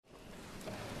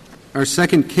Our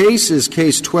second case is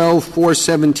Case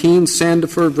 12-417,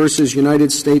 Sandifer versus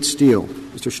United States Steel.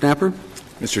 Mr. Schnapper.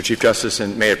 Mr. Chief Justice,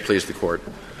 and may it please the Court.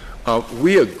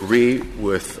 We agree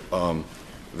with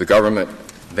the government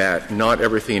that not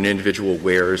everything an individual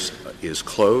wears is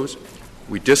clothes.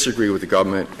 We disagree with the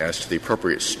government as to the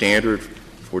appropriate standard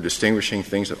for distinguishing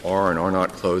things that are and are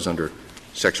not clothes under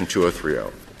Section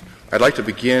 2030. I'd like to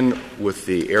begin with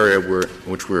the area in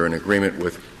which we're in agreement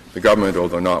with the government,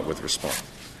 although not with response.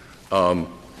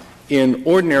 In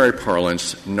ordinary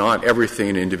parlance, not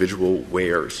everything an individual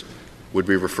wears would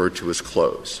be referred to as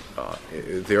clothes.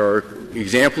 There are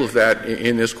examples of that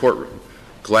in this courtroom.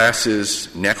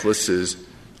 Glasses, necklaces,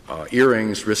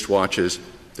 earrings, wristwatches.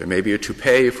 There may be a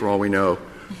toupee, for all we know.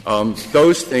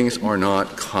 Those things are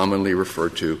not commonly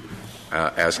referred to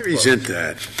as clothes. Resent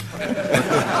that.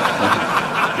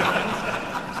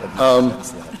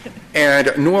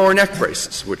 And nor are neck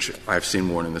braces, which I've seen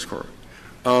worn in this courtroom.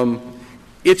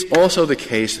 It's also the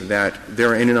case that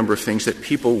there are any number of things that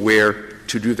people wear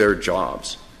to do their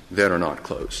jobs that are not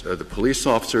clothes. The police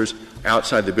officers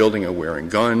outside the building are wearing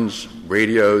guns,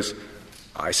 radios.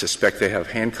 I suspect they have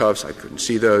handcuffs. I couldn't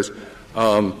see those.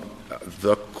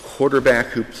 The quarterback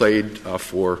who played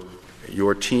for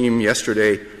your team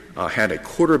yesterday had a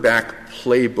quarterback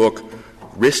playbook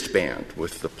wristband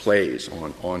with the plays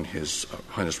on his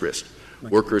wrist.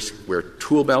 Workers wear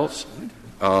tool belts.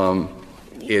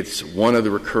 It's one of the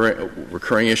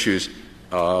recurring issues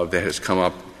that has come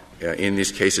up in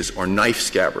these cases are knife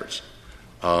scabbards.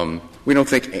 We don't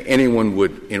think anyone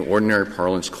would, in ordinary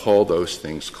parlance, call those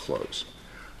things clothes.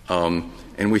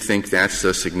 And we think that's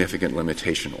a significant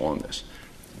limitation on this.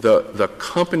 The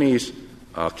company's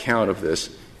count of this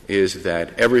is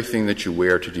that everything that you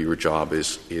wear to do your job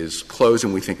is clothes,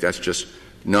 and we think that's just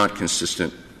not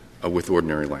consistent with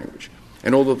ordinary language.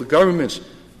 And although the government's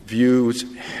views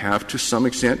have to some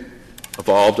extent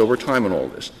evolved over time on all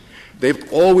this,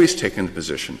 they've always taken the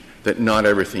position that not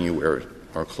everything you wear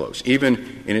are clothes.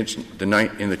 Even in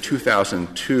the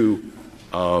 2002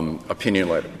 opinion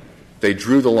letter, they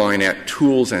drew the line at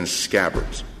tools and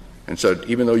scabbards. And so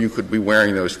even though you could be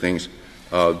wearing those things,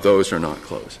 those are not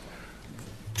clothes.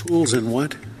 Tools and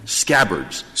what?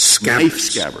 Scabbards. Knife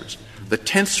scabbards. The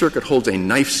Tenth Circuit holds a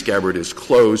knife scabbard as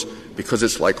clothes because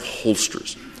it's like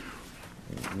holsters.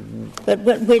 But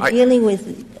what we're dealing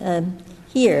with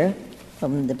here,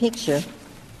 from the picture,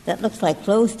 that looks like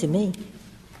clothes to me.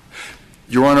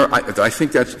 Your Honor, I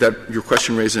think that your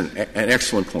question raises an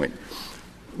excellent point.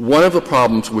 One of the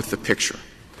problems with the picture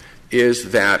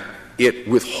is that it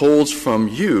withholds from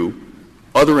you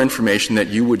other information that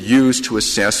you would use to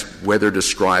assess whether to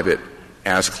describe it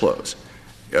as clothes.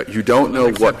 You don't know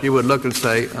Except what you would look and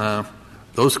say,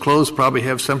 those clothes probably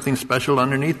have something special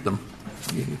underneath them.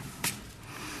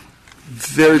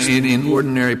 In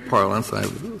ordinary parlance, I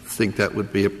think that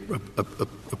would be a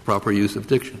proper use of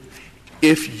diction.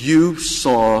 If you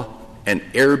saw an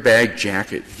airbag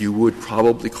jacket, you would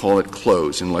probably call it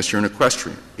clothes, unless you're an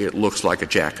equestrian. It looks like a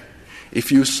jacket.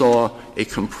 If you saw a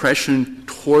torso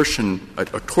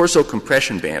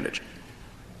compression bandage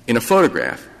in a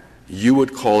photograph, you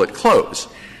would call it clothes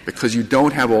because you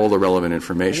don't have all the relevant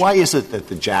information. Why is it that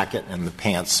the jacket and the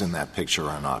pants in that picture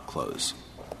are not clothes?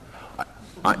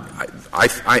 In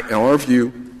our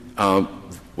view,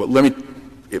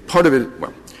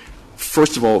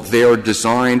 first of all, they are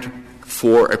designed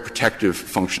for a protective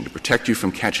function, to protect you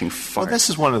from catching fire. Well, this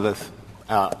is one of the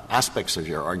aspects of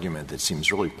your argument that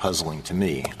seems really puzzling to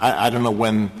me. I don't know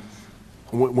when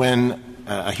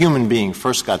a human being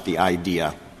first got the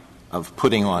idea of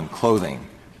putting on clothing,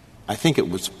 I think it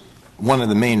was one of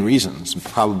the main reasons,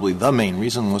 probably the main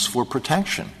reason, was for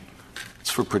protection.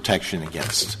 It's for protection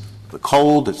against the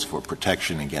cold, it's for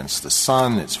protection against the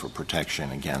sun, it's for protection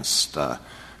against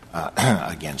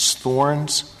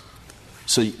thorns.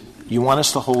 So you want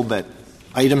us to hold that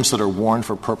items that are worn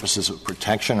for purposes of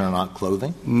protection are not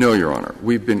clothing? No, Your Honor.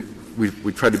 We've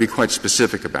tried to be quite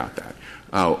specific about that.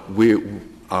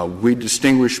 We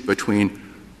distinguish between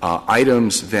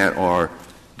items that are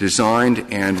designed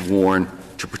and worn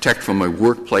to protect from a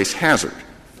workplace hazard.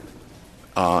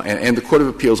 And the Court of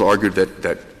Appeals argued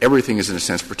that everything is, in a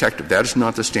sense, protective. That is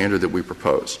not the standard that we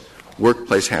propose.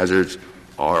 Workplace hazards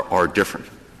are different.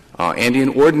 And in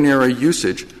ordinary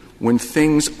usage, when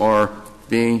things are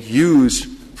being used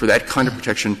for that kind of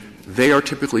protection, they are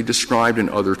typically described in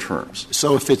other terms.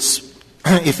 So if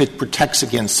it protects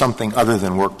against something other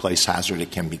than workplace hazard, it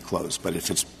can be clothes. But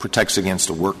if it protects against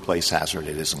a workplace hazard,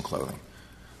 it isn't clothing.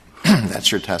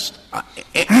 That's your test?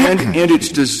 And it's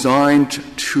designed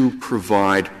to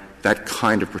provide that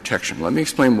kind of protection. Let me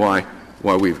explain why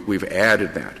we've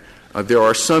added that. There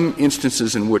are some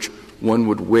instances in which one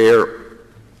would wear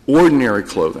ordinary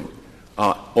clothing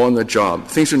on the job.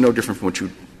 Things are no different from what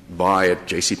you buy at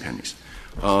JCPenney's,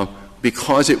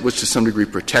 because it was to some degree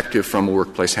protective from a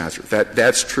workplace hazard.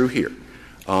 That's true here.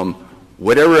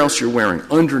 Whatever else you're wearing,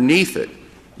 underneath it,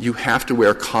 you have to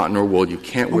wear cotton or wool. You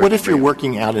can't wear. What if you're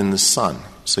working out in the sun?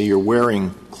 So you're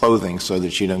wearing clothing so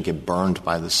that you don't get burned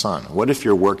by the sun. What if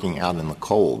you're working out in the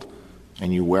cold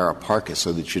and you wear a parka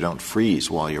so that you don't freeze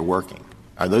while you're working?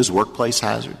 Are those workplace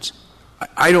hazards?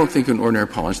 I don't think in ordinary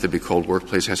parlance they'd be called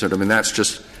workplace hazard. I mean, that's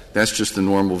just the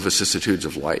normal vicissitudes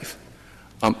of life.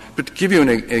 But to give you an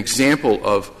example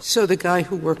of... So the guy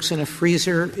who works in a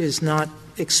freezer is not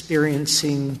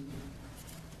experiencing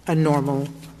a normal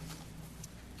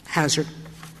hazard?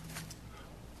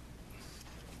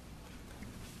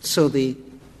 So the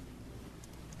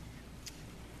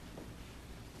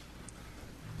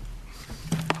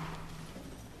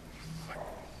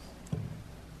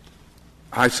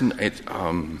I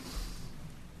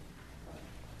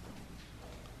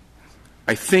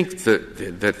think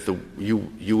that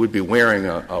you would be wearing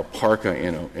a parka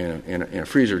in a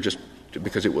freezer just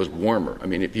because it was warmer. I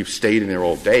mean, if you stayed in there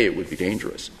all day, it would be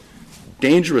dangerous.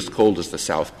 Dangerous cold is the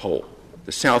South Pole.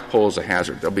 The South Pole is a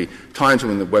hazard. There'll be times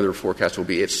when the weather forecast will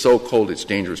be, it's so cold it's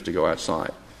dangerous to go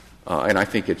outside. And I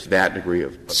think it's that degree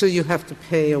of... So you have to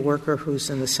pay a worker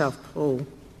who's in the South Pole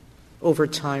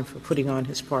overtime for putting on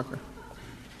his parka?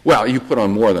 Well, you put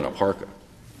on more than a parka.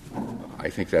 I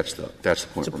think that's the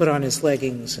point. To put on his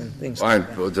leggings and things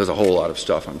like that. There's a whole lot of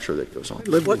stuff, I'm sure, that goes on. I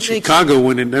lived in Chicago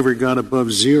when it never got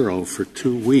above zero for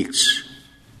 2 weeks.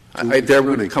 There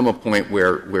would come a point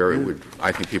where it would,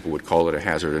 I think people would call it a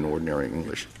hazard in ordinary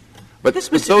English. But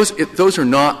those are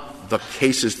not the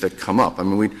cases that come up. I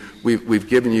mean, we've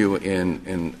given you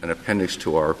in an appendix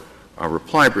to our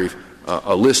reply brief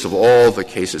a list of all the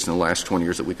cases in the last 20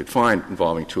 years that we could find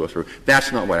involving 203.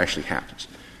 That's not what actually happens.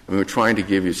 I mean, we're trying to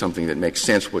give you something that makes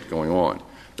sense what's going on.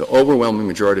 The overwhelming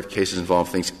majority of cases involve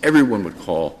things everyone would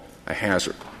call a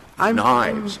hazard.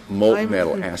 Knives, molten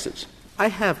metal, acids. I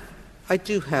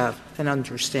do have an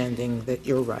understanding that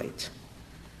you're right,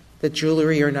 that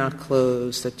jewelry are not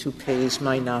clothes, that toupees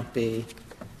might not be,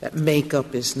 that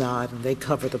makeup is not, and they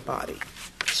cover the body.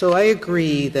 So I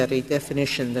agree that a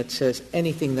definition that says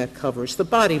anything that covers the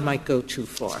body might go too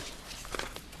far.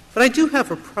 But I do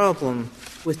have a problem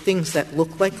with things that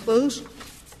look like clothes.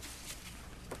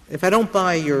 If I don't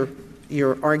buy your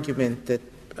argument that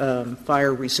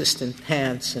fire-resistant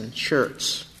pants and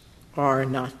shirts are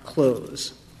not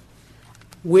clothes,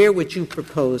 where would you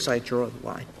propose I draw the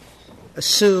line?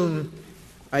 Assume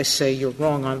I say you're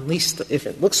wrong on at least if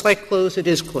it looks like clothes, it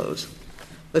is clothes.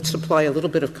 Let's apply a little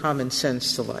bit of common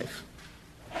sense to life.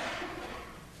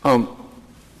 I'm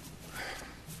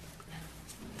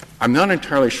not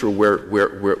entirely sure where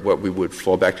what we would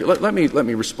fall back to. Let me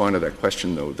respond to that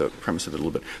question, though, the premise of it a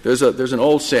little bit. There's an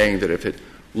old saying that if it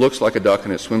looks like a duck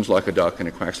and it swims like a duck and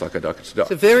it quacks like a duck, it's a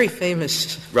duck. It's a very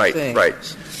famous thing.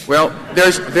 Right. Well,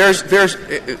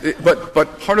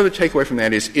 but part of the takeaway from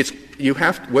that is you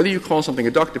have whether you call something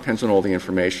a duck depends on all the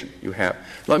information you have.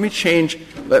 Let me change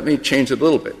it a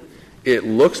little bit. It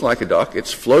looks like a duck.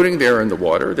 It's floating there in the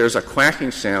water. There's a quacking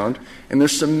sound, and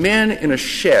there's some men in a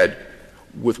shed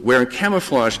wearing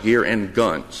camouflage gear and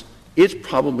guns. It's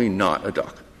probably not a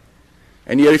duck.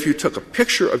 And yet, if you took a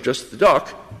picture of just the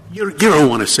duck, you don't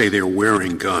want to say they're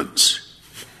wearing guns.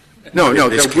 No,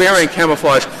 they're wearing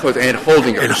camouflage clothes and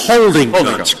holding guns. And holding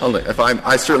guns.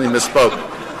 I certainly misspoke.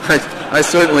 I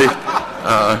certainly.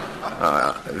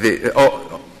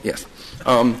 Yes.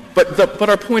 But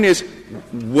our point is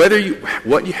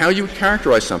how you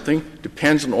characterize something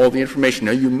depends on all the information.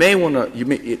 Now, you may want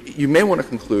to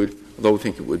conclude, although I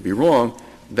think it would be wrong,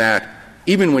 that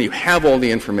even when you have all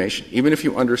the information, even if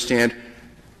you understand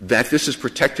that this is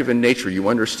protective in nature, you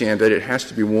understand that it has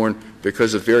to be worn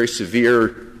because of very severe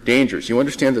dangers. You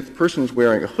understand that the person is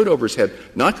wearing a hood over his head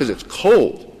not because it's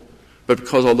cold, but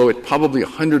because although it's probably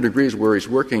 100 degrees where he's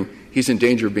working, he's in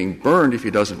danger of being burned if he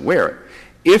doesn't wear it.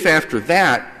 If after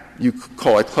that you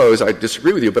call it clothes, I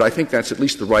disagree with you, but I think that's at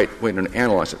least the right way to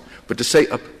analyze it. But to say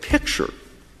a picture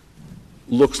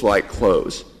looks like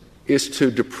clothes is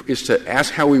to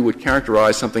ask how we would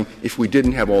characterize something if we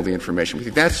didn't have all the information. We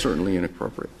think that's certainly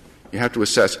inappropriate. You have to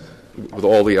assess with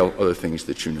all the other things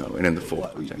that you know and in the full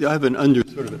context. I have an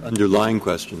underlying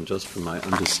question just for my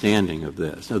understanding of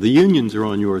this. Now, the unions are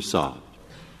on your side,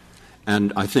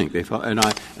 and I think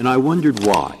and I wondered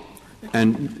why.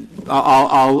 And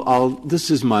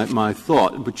this is my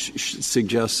thought, which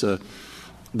suggests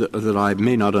that I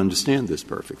may not understand this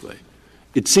perfectly.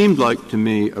 It seemed like to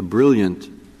me a brilliant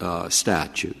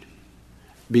statute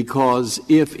because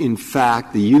if, in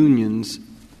fact, the unions,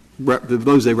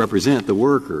 those they represent, the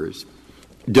workers,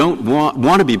 don't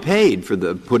want to be paid for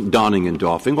the donning and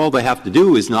doffing, all they have to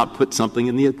do is not put something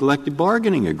in the collective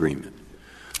bargaining agreement.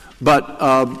 But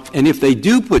and if they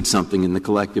do put something in the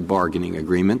collective bargaining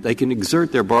agreement, they can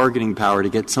exert their bargaining power to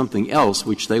get something else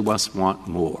which they must want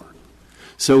more.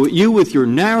 So what you, with your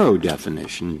narrow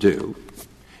definition, do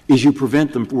is you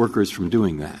prevent the workers from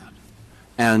doing that.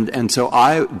 And so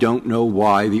I don't know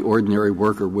why the ordinary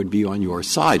worker would be on your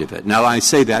side of it. Now, I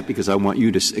say that because I want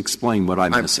you to explain what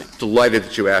I'm missing. I'm delighted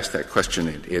that you asked that question.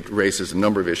 It raises a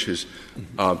number of issues,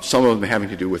 some of them having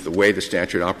to do with the way the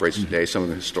statute operates today, some of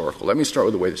them historical. Let me start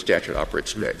with the way the statute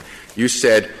operates today. You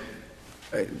said,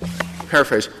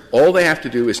 paraphrase, all they have to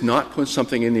do is not put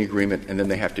something in the agreement and then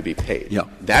they have to be paid. Yeah.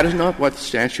 That is not what the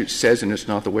statute says, and it's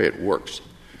not the way it works.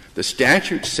 The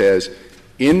statute says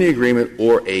in the agreement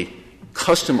or a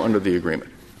custom under the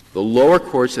agreement. The lower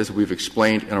courts, as we've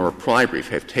explained in our reply brief,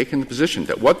 have taken the position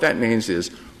that what that means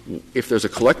is if there's a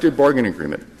collective bargaining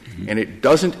agreement and it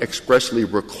doesn't expressly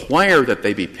require that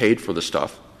they be paid for the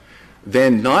stuff,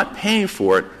 then not paying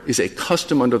for it is a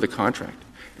custom under the contract.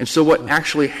 And so what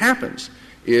actually happens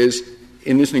is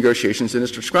in these negotiations, and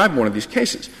it's described in one of these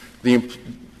cases,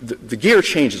 the gear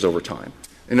changes over time.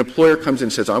 An employer comes in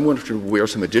and says, I'm going to wear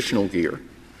some additional gear.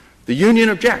 The union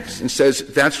objects and says,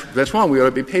 that's wrong. We ought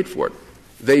to be paid for it.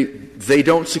 They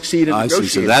don't succeed in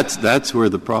negotiating. I see. So that's where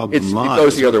the problem lies. It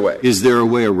goes the other way. Is there a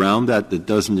way around that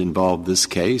doesn't involve this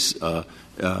case,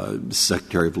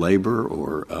 Secretary of Labor,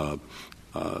 or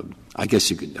I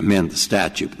guess you could amend the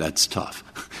statute, but that's tough.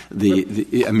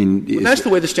 That's the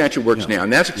way the statute works now,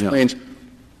 and that explains.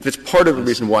 That's part of the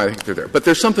reason why I think they're there. But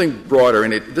there's something broader,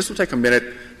 and this will take a minute.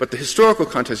 But the historical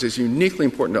context is uniquely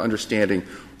important to understanding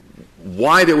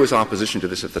why there was opposition to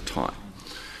this at the time.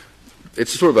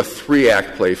 It's sort of a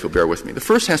three-act play, if you'll bear with me. The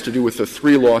first has to do with the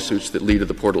three lawsuits that lead to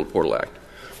the Portal to Portal Act.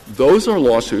 Those are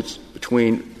lawsuits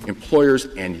between employers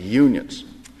and unions.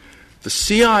 The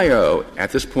CIO,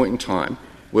 at this point in time,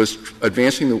 was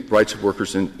advancing the rights of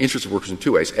workers and interests of workers in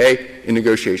two ways. A, in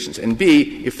negotiations. And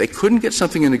B, if they couldn't get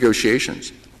something in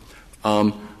negotiations,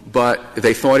 but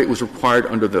they thought it was required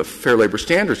under the Fair Labor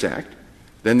Standards Act,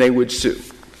 then they would sue.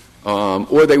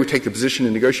 Or they would take the position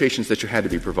in negotiations that you had to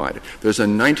be provided. There's a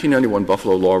 1991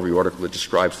 Buffalo Law Review article that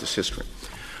describes this history.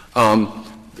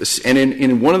 And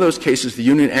in one of those cases, the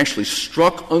union actually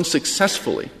struck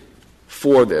unsuccessfully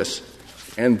for this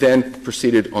and then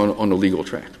proceeded on a legal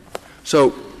track.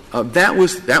 So that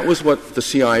was what the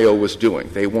CIO was doing.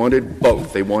 They wanted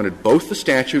both. They wanted both the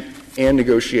statute and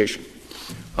negotiation.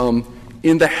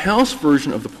 In the House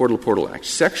version of the Portal to Portal Act,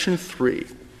 Section 3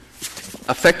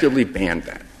 effectively banned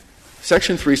that.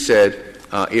 Section 3 said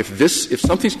if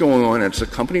something's going on and it's a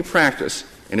company practice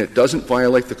and it doesn't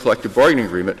violate the collective bargaining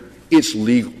agreement, it's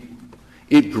legal.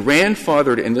 It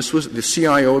grandfathered, and this was the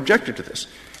CIO objected to this,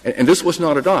 and this was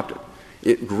not adopted.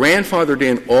 It grandfathered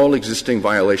in all existing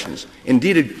violations.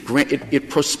 Indeed, it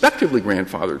prospectively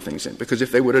grandfathered things in, because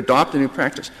if they would adopt a new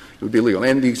practice, it would be illegal.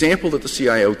 And the example that the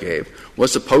CIO gave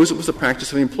was, suppose it was the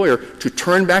practice of the employer to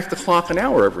turn back the clock an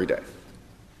hour every day.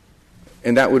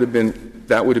 And that would have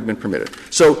been permitted.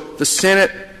 So the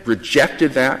Senate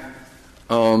rejected that,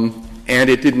 and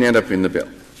it didn't end up in the bill.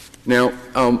 Now,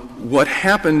 what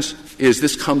happens is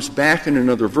this comes back in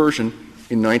another version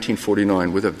in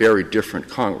 1949 with a very different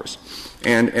Congress.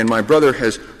 And my brother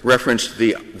has referenced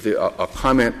a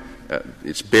comment,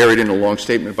 it's buried in a long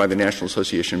statement by the National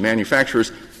Association of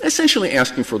Manufacturers, essentially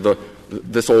asking for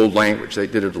this old language. They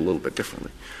did it a little bit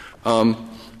differently.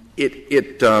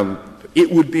 It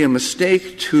would be a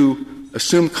mistake to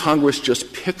assume Congress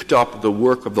just picked up the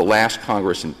work of the last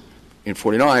Congress in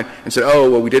 49 and said, oh,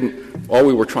 well, all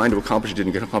we were trying to accomplish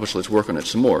didn't get accomplished, let's work on it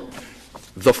some more.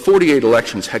 The 48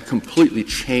 elections had completely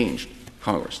changed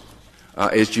Congress.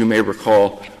 As you may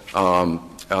recall,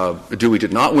 Dewey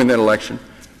did not win that election.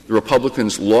 The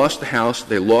Republicans lost the House.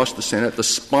 They lost the Senate. The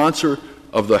sponsor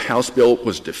of the House bill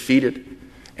was defeated.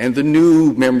 And the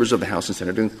new members of the House and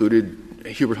Senate included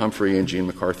Hubert Humphrey and Gene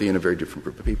McCarthy and a very different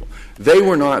group of people. They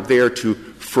were not there to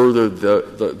further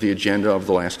the agenda of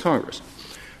the last Congress.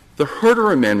 The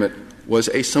Herter Amendment was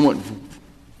a somewhat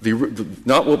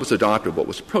not what was adopted, what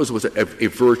was proposed was a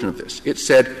version of this. It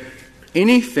said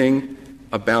anything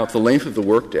about the length of the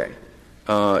workday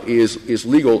is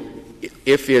legal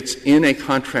if it's in a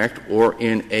contract or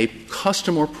in a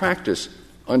custom or practice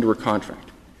under a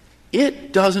contract. We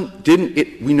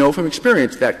know from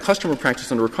experience that custom or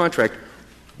practice under a contract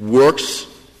works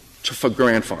for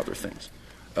grandfather things,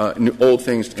 old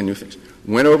things and new things.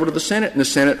 Went over to the Senate, and the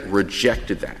Senate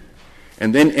rejected that.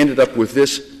 and then ended up with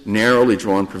this narrowly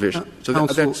drawn provision.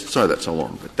 Sorry that's so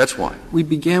long, but that's why. We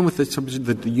began with the subject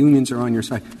that the unions are on your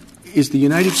side. Is the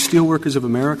United Steelworkers of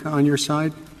America on your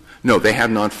side? No, they have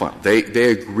not filed.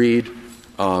 They agreed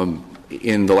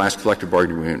in the last collective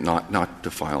bargaining agreement not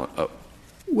to file it.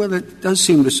 Well, it does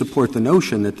seem to support the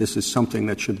notion that this is something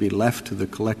that should be left to the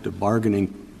collective bargaining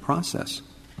process.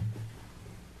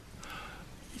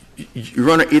 Your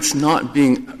Honor, it's not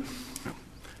being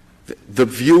 — the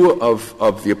view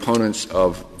of the opponents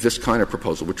of this kind of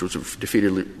proposal, which was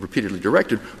repeatedly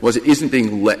directed, was it isn't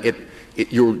being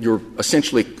you're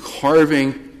essentially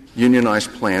carving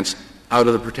unionized plants out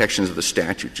of the protections of the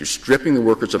statute. You're stripping the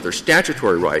workers of their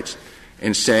statutory rights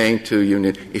and saying to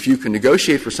union, if you can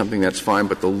negotiate for something, that's fine,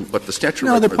 but the statutory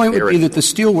rights. No, the point would be that the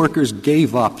steelworkers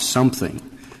gave up something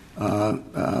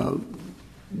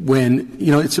when,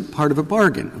 it's a part of a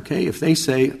bargain, okay? If they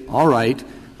say, all right,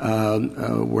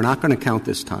 we're not going to count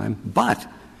this time, but,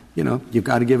 you've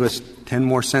got to give us 10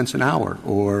 more cents an hour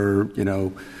or,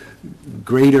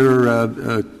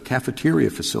 greater cafeteria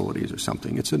facilities or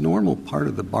something. It's a normal part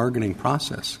of the bargaining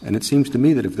process. And it seems to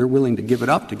me that if they're willing to give it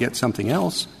up to get something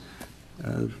else,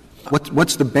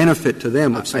 what's the benefit to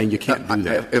them of saying you can't do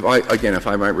that? If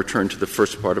I might return to the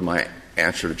first part of my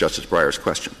answer to Justice Breyer's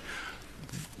question.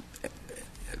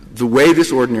 The way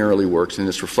this ordinarily works, and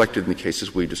it's reflected in the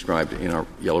cases we described in our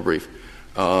yellow brief,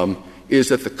 is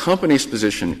that the company's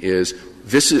position is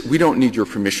we don't need your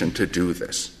permission to do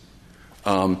this.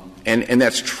 And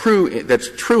that's true. That's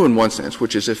true in one sense,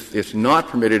 which is if it's not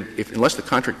permitted, unless the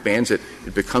contract bans it,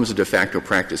 it becomes a de facto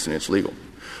practice and it's legal.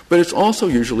 But it's also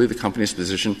usually the company's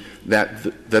position that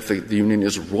the union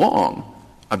is wrong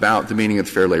about the meaning of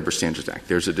the Fair Labor Standards Act.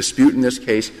 There's a dispute in this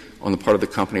case on the part of the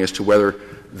company as to whether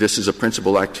this is a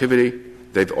principal activity.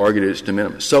 They've argued it's de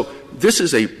minimis. So this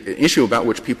is an issue about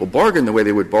which people bargain the way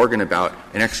they would bargain about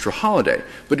an extra holiday.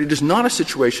 But it is not a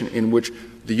situation in which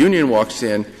the union walks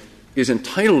in, is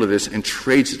entitled to this, and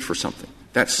trades it for something.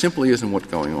 That simply isn't what's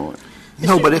going on.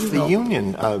 No, but if the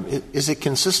union is it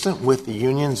consistent with the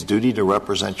union's duty to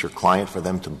represent your client for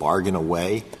them to bargain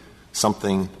away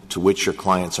something to which your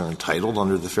clients are entitled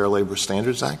under the Fair Labor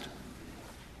Standards Act?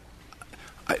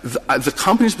 The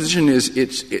company's position is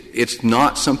it's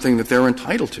not something that they're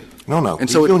entitled to. No. And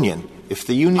the so union. If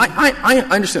the union, I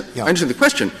understand. Yeah. I understand the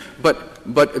question,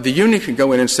 but the union can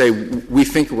go in and say we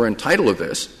think we're entitled to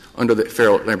this under the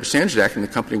Fair Labor Standards Act, and the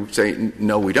company would say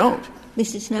no, we don't.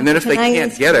 Mr. Snapper, and then if they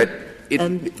can't get it.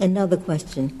 Another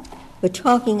question. We're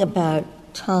talking about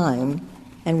time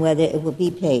and whether it will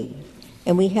be paid.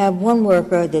 And we have one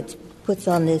worker that puts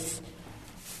on this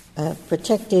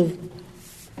protective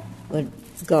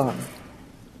garb.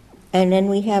 And then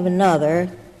we have another,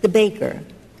 the baker.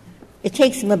 It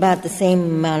takes him about the same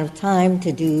amount of time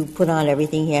to put on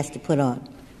everything he has to put on.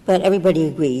 But everybody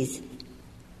agrees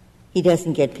he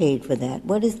doesn't get paid for that.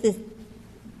 What is this?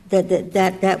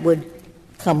 That would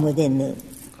come within the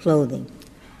clothing.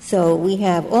 So we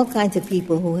have all kinds of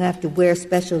people who have to wear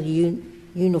special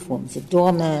uniforms, a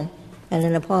doorman and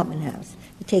an apartment house.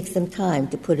 It takes them time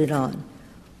to put it on.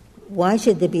 Why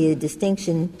should there be a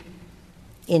distinction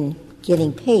in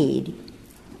getting paid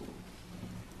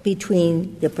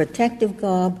between the protective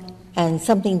garb and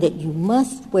something that you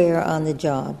must wear on the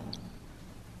job?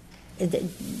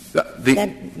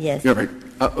 Yes. You're right.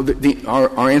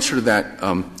 Our answer to that,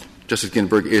 Justice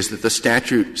Ginsburg, is that the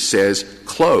statute says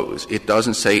clothes. It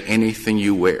doesn't say anything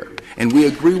you wear. And we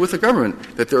agree with the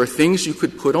government that there are things you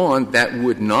could put on that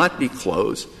would not be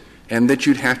clothes and that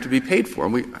you'd have to be paid for.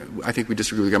 And I think we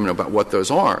disagree with the government about what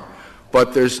those are.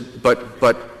 But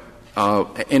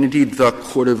and indeed the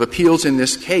Court of Appeals in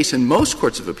this case, and most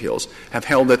courts of appeals, have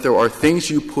held that there are things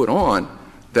you put on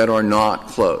that are not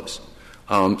clothes.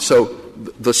 So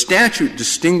the statute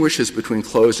distinguishes between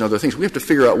clothes and other things. We have to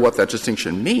figure out what that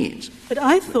distinction means. But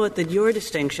I thought that your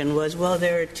distinction was, well,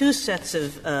 there are two sets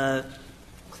of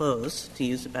clothes, to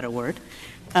use a better word.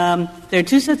 There are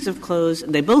two sets of clothes.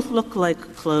 They both look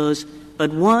like clothes,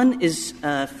 but one is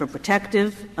for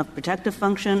protective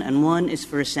function and one is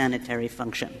for a sanitary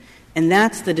function. And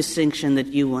that's the distinction that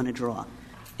you want to draw.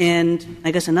 And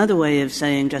I guess another way of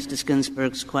saying Justice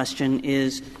Ginsburg's question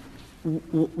is,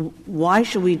 why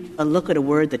should we look at a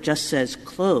word that just says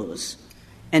clothes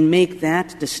and make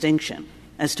that distinction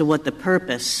as to what the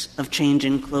purpose of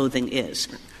changing clothing is,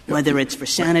 whether it's for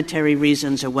sanitary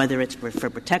reasons or whether it's for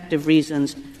protective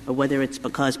reasons or whether it's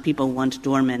because people want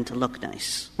doormen to look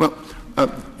nice? Well,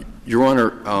 Your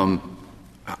Honor,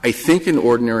 I think in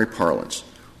ordinary parlance,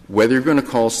 whether you're going to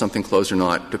call something clothes or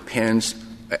not depends,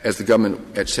 as the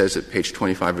government says at page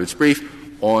 25 of its brief,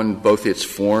 on both its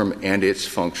form and its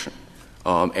function.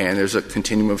 And there's a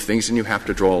continuum of things, and you have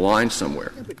to draw a line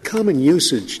somewhere. Yeah, but common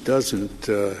usage doesn't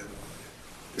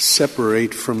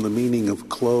separate from the meaning of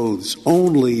clothes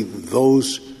only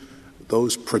those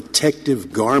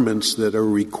protective garments that are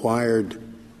required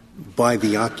by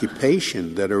the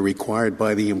occupation, that are required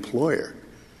by the employer.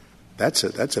 That's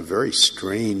a very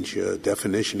strange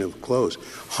definition of clothes.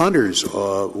 Hunters,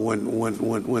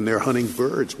 when they're hunting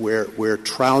birds, wear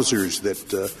trousers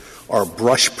that are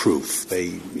brush-proof.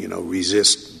 They,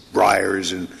 resist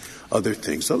briars and other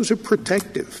things. Those are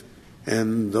protective,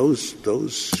 and those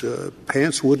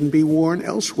pants wouldn't be worn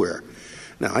elsewhere.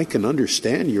 Now, I can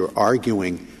understand you're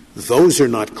arguing those are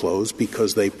not clothes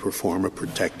because they perform a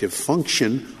protective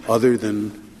function other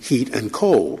than heat and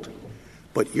cold.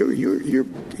 But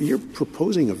you're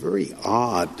proposing a very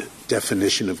odd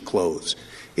definition of clothes.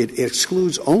 It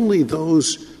excludes only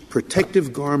those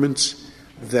protective garments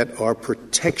that are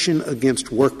protection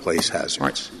against workplace hazards.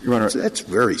 Right. Your Honor, that's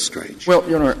very strange. Well,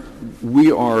 Your Honor,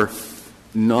 we are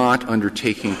not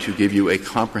undertaking to give you a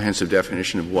comprehensive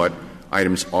definition of what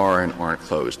items are and aren't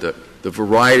clothes. The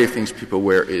variety of things people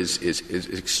wear is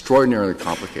extraordinarily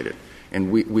complicated. And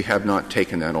we have not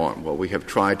taken that on. What we have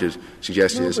tried to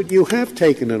suggest is — but you have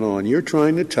taken it on. You're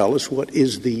trying to tell us what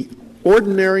is the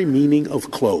ordinary meaning of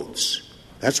clothes.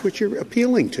 That's what you're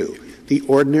appealing to, the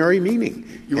ordinary meaning.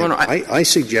 Your Honor, I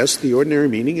suggest the ordinary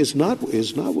meaning is not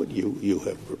what you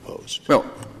have proposed. Well,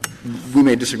 we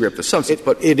may disagree with the substance,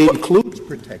 but it includes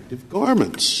protective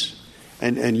garments.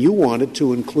 And you wanted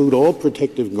to include all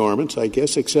protective garments, I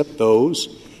guess, except those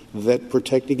that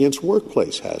protect against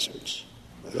workplace hazards.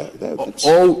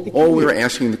 All we're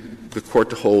asking the Court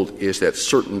to hold is that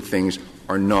certain things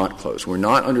are not clothes. We're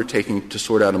not undertaking to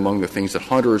sort out among the things that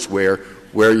hunters wear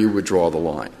where you would draw the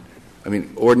line. I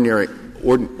mean, ordinary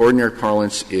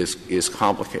parlance is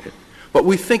complicated. But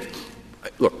we think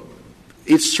 — look,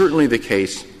 it's certainly the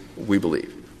case, we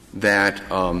believe, that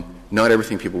not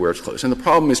everything people wear is clothes. And the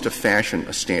problem is to fashion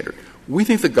a standard. We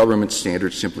think the government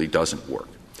standard simply doesn't work.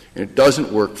 And it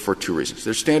doesn't work for two reasons.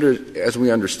 Their standard, as we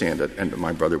understand it, and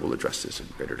my brother will address this in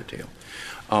greater detail,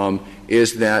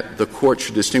 is that the Court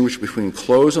should distinguish between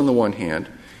clothes on the one hand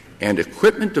and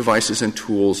equipment, devices, and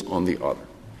tools on the other.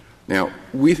 Now,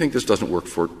 we think this doesn't work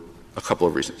for a couple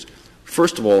of reasons.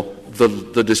 First of all,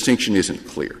 the distinction isn't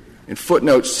clear. In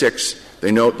footnote 6,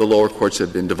 they note the lower courts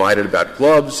have been divided about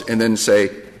gloves and then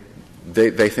say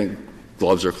they think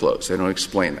gloves are clothes. They don't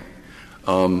explain that.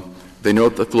 They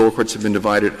note that the lower courts have been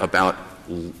divided about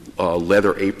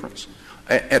leather aprons.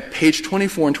 At page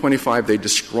 24 and 25, they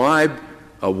describe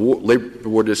labor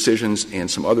board decisions and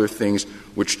some other things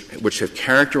which have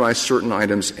characterized certain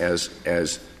items as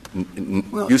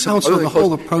use of the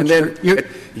whole approach.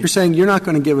 You're saying you're not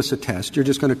going to give us a test. You're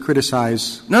just going to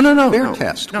criticize their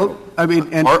test. No. Well, I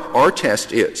mean, our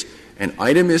test is an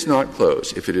item is not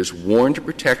clothes if it is worn to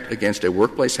protect against a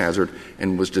workplace hazard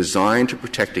and was designed to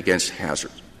protect against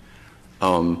hazards.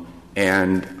 But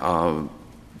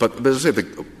as I say,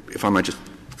 if I might just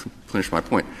finish my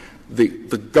point,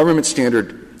 the government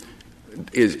standard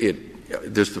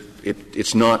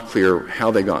it's not clear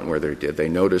how they got and where they did. They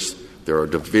notice there are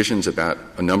divisions about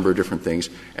a number of different things,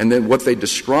 and then what they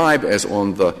describe as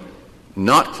on the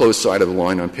not closed side of the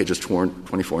line on pages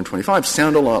 24 and 25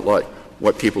 sound a lot like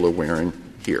what people are wearing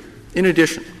here. In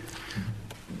addition,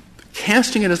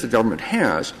 casting it as the government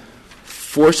has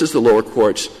forces the lower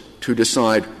courts to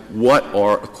decide what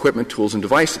are equipment, tools, and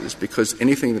devices, because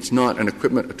anything that's not an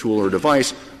equipment, a tool, or a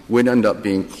device would end up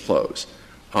being clothes.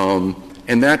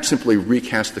 And that simply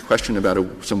recasts the question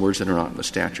about some words that are not in the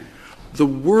statute. The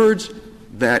words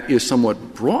that is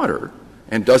somewhat broader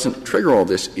and doesn't trigger all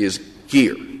this is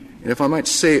gear. And if I might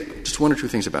say just one or two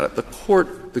things about it,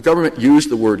 the government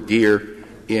used the word gear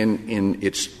in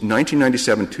its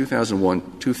 1997,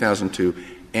 2001, 2002,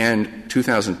 and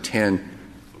 2010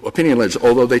 opinion letters,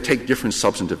 although they take different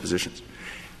substantive positions.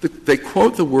 They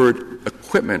quote the word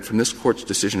equipment from this Court's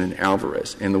decision in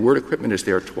Alvarez, and the word equipment is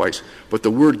there twice, but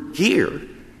the word gear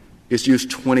is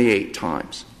used 28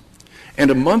 times.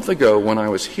 And a month ago when I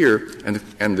was here and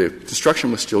the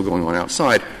construction was still going on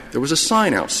outside, there was a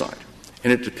sign outside,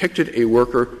 and it depicted a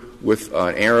worker with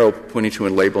an arrow pointing to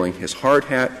and labeling his hard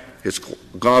hat, his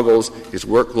goggles, his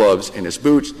work gloves, and his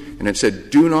boots, and it said,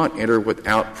 "Do not enter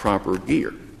without proper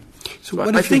gear." So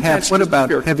what about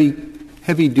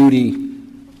heavy-duty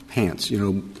pants,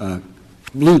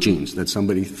 blue jeans that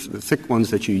the thick ones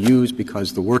that you use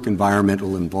because the work environment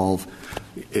will involve,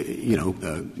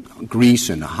 grease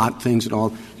and hot things and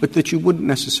all, but that you wouldn't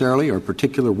necessarily, or a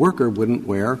particular worker wouldn't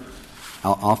wear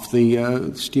off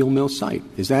the steel mill site?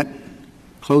 Is that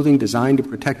clothing designed to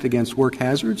protect against work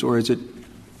hazards, or is it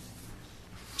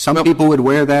Some people would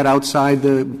wear that outside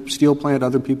the steel plant,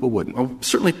 other people wouldn't. Well,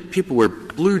 certainly people wear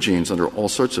blue jeans under all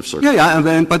sorts of circumstances.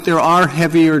 Yeah, but there are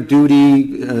heavier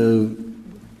duty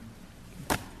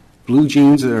blue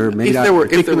jeans that are made out of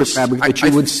particular fabric that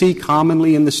you would see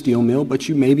commonly in the steel mill, but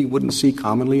you maybe wouldn't see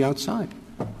commonly outside.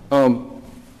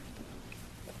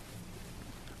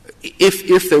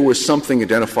 If there was something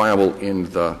identifiable in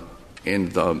the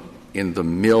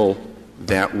mill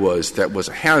that was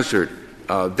a hazard,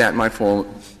 that might fall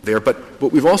there. But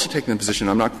we've also taken the position,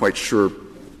 I'm not quite sure,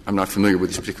 I'm not familiar with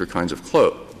these particular kinds of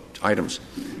items,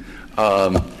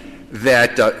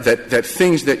 that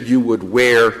things that you would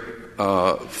wear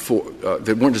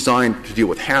that weren't designed to deal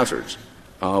with hazards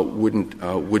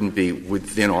wouldn't be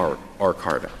within our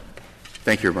carve-out.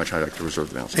 Thank you very much. I'd like to reserve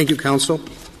the balance. Thank you, counsel.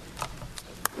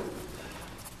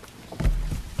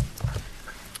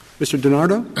 Mr.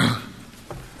 DiNardo.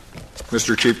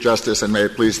 Mr. Chief Justice, and may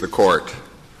it please the Court.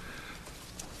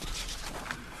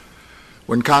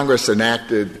 When Congress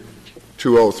enacted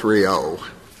 2030,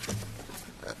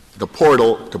 the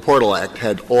Portal Act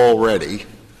had already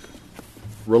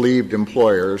relieved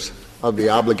employers of the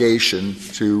obligation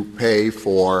to pay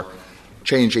for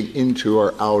changing into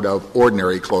or out of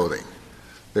ordinary clothing.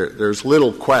 There's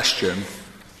little question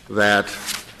that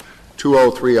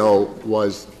 2030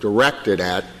 was directed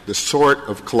at the sort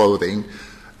of clothing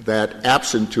that,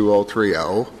 absent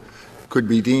 2030, could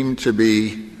be deemed to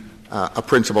be a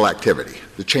principal activity,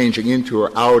 the changing into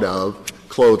or out of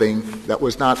clothing that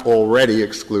was not already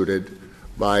excluded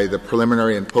by the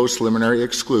preliminary and post-preliminary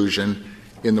exclusion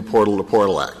in the Portal to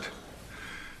Portal Act.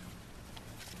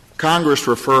 Congress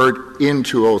referred in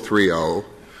 2030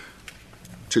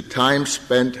 to time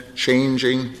spent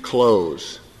changing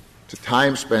clothes,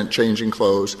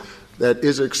 that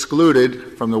is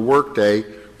excluded from the workday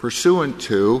pursuant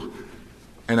to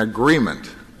an agreement,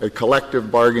 a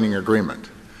collective bargaining agreement.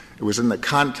 It was in the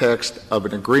context of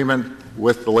an agreement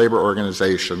with the labor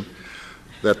organization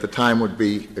that the time would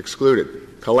be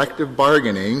excluded. Collective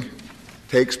bargaining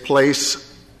takes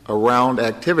place around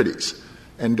activities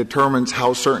and determines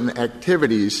how certain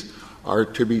activities are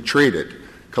to be treated.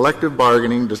 Collective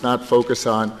bargaining does not focus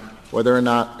on whether or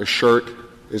not a shirt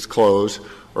is clothes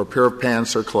or a pair of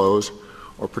pants are clothes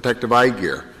or protective eye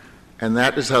gear. And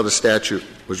that is how the statute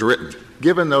was written.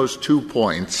 Given those 2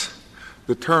 points,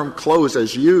 the term clothes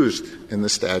as used in the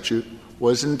statute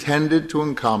was intended to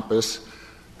encompass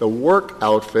the work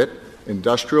outfit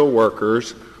industrial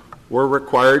workers were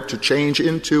required to change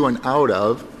into and out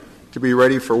of to be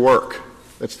ready for work.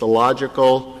 That's the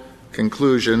logical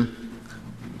conclusion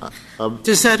of.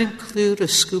 Does that include a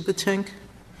scuba tank?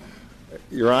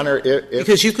 Your Honor,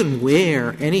 because you can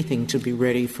wear anything to be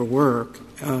ready for work.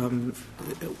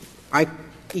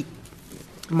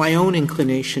 My own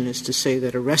inclination is to say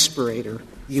that a respirator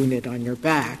unit on your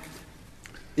back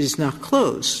is not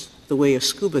clothes the way a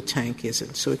scuba tank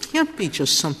isn't. So it can't be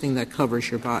just something that covers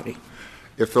your body.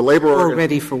 If the labor or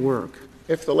ready for work.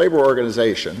 If the labor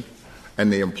organization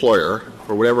and the employer,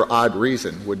 for whatever odd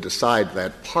reason, would decide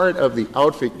that part of the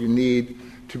outfit you need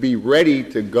to be ready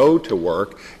to go to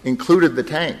work included the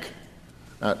tank.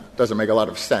 That doesn't make a lot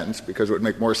of sense because it would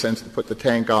make more sense to put the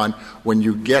tank on when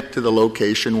you get to the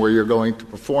location where you're going to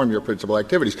perform your principal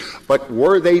activities. But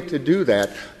were they to do that,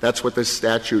 that's what the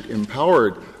statute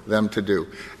empowered them to do.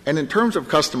 And in terms of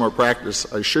customer practice,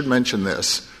 I should mention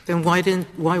this. Then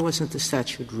why wasn't the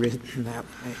statute written that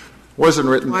way? Wasn't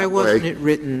written why that way. Why wasn't it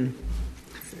written?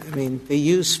 I mean, they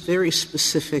use very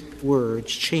specific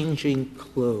words, changing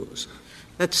clothes.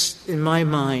 That's, in my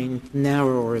mind,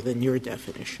 narrower than your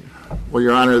definition. Well,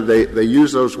 Your Honor, they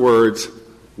use those words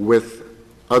with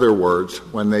other words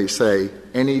when they say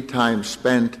any time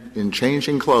spent in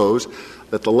changing clothes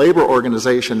that the labor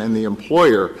organization and the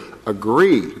employer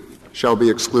agree shall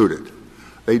be excluded.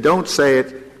 They don't say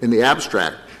it in the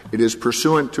abstract. It is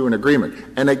pursuant to an agreement.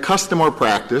 And a customer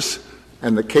practice,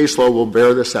 and the case law will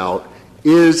bear this out,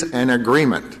 is an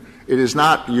agreement. It is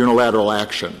not unilateral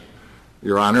action,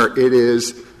 Your Honor. It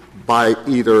is by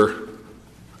either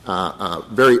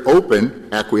very open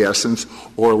acquiescence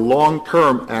or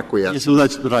long-term acquiescence. Yes, well,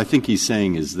 that's what I think he's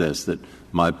saying is this, that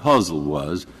my puzzle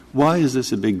was, why is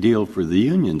this a big deal for the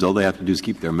unions? All they have to do is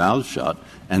keep their mouths shut,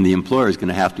 and the employer is going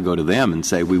to have to go to them and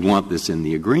say, we want this in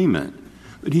the agreement.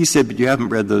 But he said, but you haven't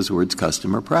read those words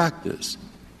customer practice.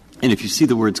 And if you see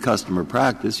the words customer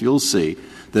practice, you'll see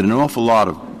that an awful lot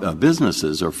of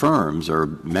businesses or firms or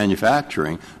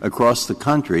manufacturing across the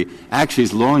country actually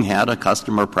has long had a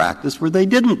customer practice where they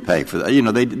didn't pay for that.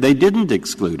 They didn't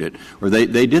exclude it, or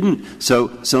they didn't.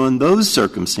 So in those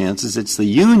circumstances, it's the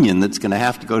union that's going to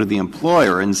have to go to the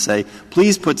employer and say,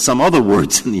 please put some other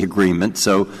words in the agreement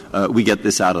so we get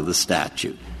this out of the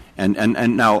statute.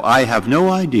 And now I have no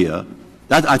idea.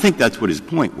 I think that's what his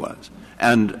point was.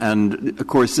 And of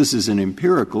course, this is an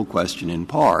empirical question in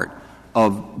part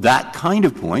of that kind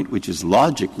of point, which is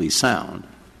logically sound,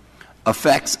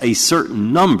 affects a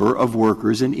certain number of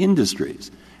workers and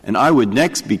industries. And I would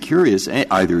next be curious,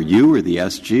 either you or the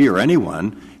SG or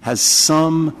anyone has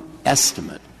some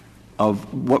estimate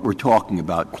of what we're talking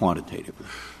about quantitatively.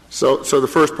 So the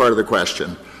first part of the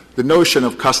question, the notion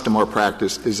of custom or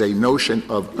practice is a notion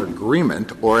of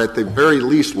agreement, or at the very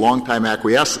least long-time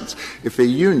acquiescence. If a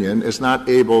union is not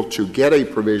able to get a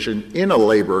provision in a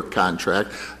labor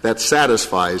contract that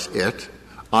satisfies it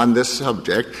on this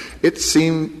subject, it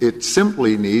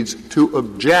simply needs to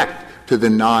object to the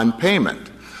non-payment.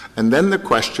 And then the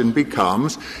question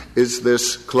becomes, is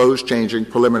this close-changing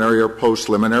preliminary or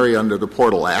post-preliminary under the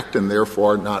Portal Act and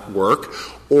therefore not work,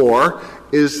 or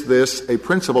is this a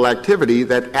principal activity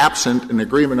that, absent an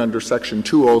agreement under Section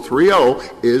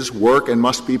 2030, is work and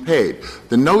must be paid?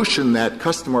 The notion that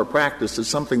custom or practice is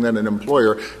something that an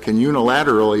employer can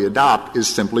unilaterally adopt is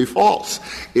simply false.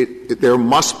 There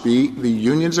must be the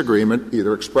union's agreement,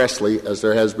 either expressly, as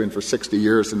there has been for 60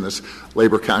 years in this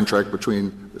labor contract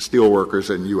between the steel workers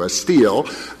and U.S. Steel,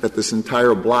 that this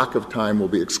entire block of time will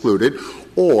be excluded,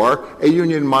 or a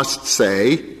union must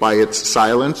say, by its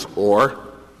silence or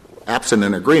absent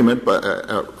an agreement, but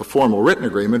a formal written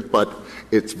agreement, but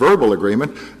it's verbal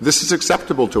agreement, this is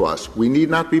acceptable to us. We need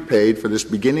not be paid for this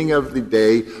beginning of the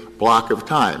day block of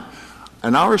time.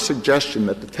 And our suggestion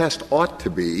that the test ought to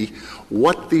be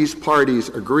what these parties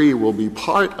agree will be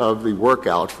part of the work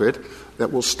outfit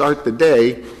that will start the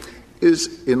day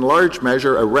is in large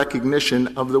measure a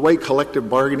recognition of the way collective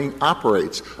bargaining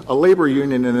operates. A labor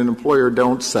union and an employer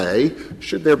don't say,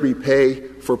 should there be pay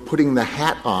for putting the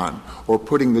hat on or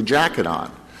putting the jacket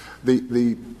on?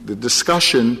 The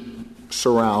discussion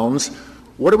surrounds,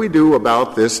 what do we do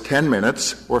about this 10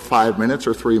 minutes or 5 minutes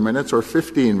or 3 minutes or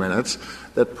 15 minutes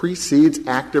that precedes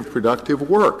active productive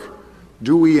work?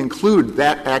 Do we include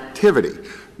that activity?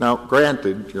 Now,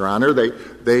 granted, Your Honor,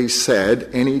 they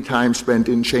said any time spent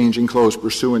in changing clothes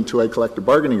pursuant to a collective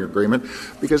bargaining agreement,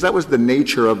 because that was the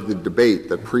nature of the debate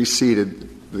that preceded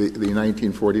the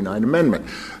 1949 amendment.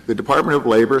 The Department of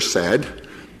Labor said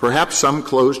perhaps some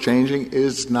clothes changing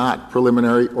is not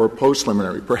preliminary or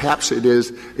post-preliminary. Perhaps it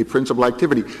is a principal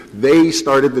activity. They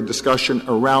started the discussion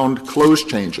around clothes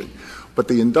changing. But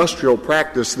the industrial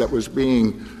practice that was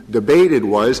being debated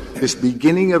was this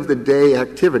beginning of the day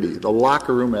activity, the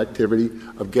locker room activity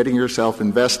of getting yourself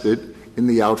invested in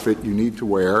the outfit you need to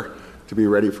wear to be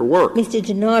ready for work. Mr.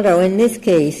 Gennaro, in this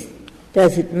case,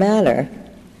 does it matter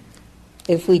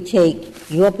if we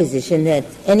take your position that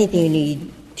anything you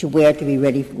need to wear to be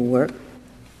ready for work,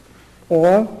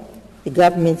 or the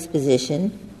government's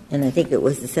position, and I think it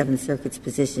was the Seventh Circuit's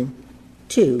position,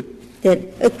 too, that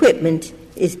equipment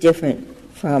is different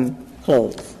from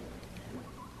clothes?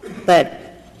 But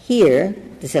here,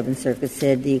 the Seventh Circuit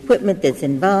said the equipment that's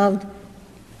involved,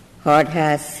 hard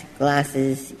hats,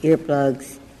 glasses,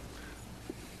 earplugs,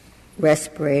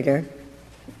 respirator,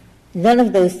 none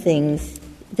of those things,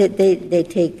 that they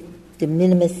take de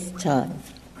minimis time,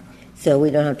 so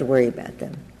we don't have to worry about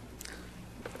them.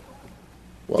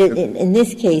 Well, in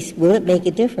this case, will it make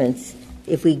a difference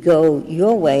if we go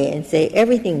your way and say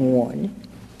everything worn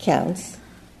counts,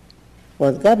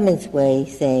 or the government's way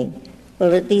saying,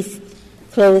 well, at least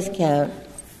clothes count,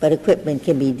 but equipment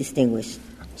can be distinguished?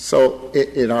 So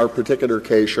in our particular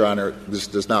case, Your Honor, this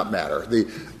does not matter.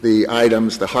 The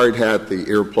items, the hard hat, the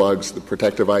earplugs, the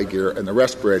protective eye gear, and the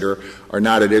respirator are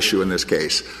not at issue in this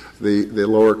case. The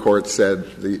lower court said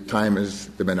the time is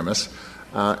de minimis,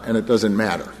 and it doesn't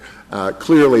matter.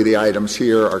 Clearly, the items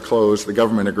here are closed. The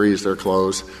government agrees they're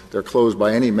closed. They're closed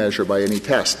by any measure, by any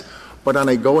test. But on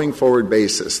a going-forward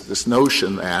basis, this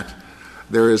notion that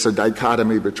there is a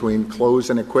dichotomy between clothes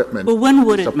and equipment Well, when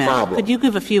would is it a matter? problem. Could you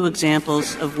give a few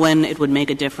examples of when it would make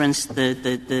a difference,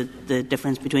 the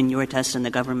difference between your test and the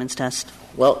government's test?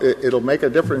 Well, it'll make a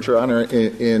difference, Your Honor,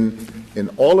 in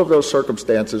all of those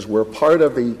circumstances where part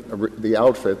of the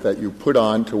outfit that you put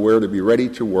on to wear to be ready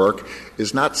to work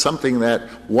is not something that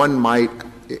one might,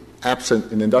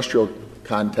 absent in industrial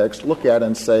context, look at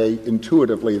and say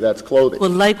intuitively that's clothing. Well,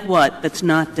 like what? That's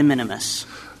not de minimis.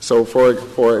 So,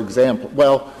 for example,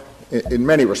 well, in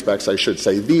many respects, I should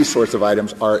say, these sorts of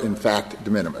items are, in fact, de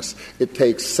minimis. It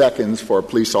takes seconds for a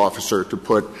police officer to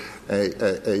put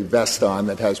a vest on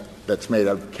that's made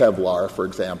of Kevlar, for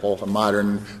example, a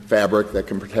modern fabric that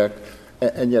can protect,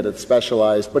 and yet it's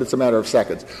specialized, but it's a matter of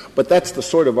seconds. But that's the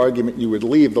sort of argument you would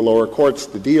leave the lower courts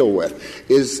to deal with.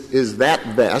 Is that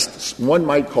vest, one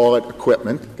might call it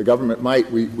equipment, the government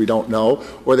might, we don't know,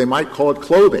 or they might call it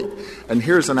clothing. And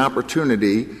here's an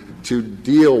opportunity to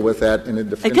deal with that in a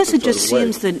defensive I guess it just sort of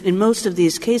way. seems that in most of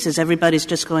these cases, everybody's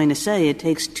just going to say it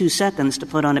takes 2 seconds to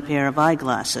put on a pair of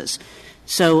eyeglasses.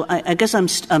 So I guess I'm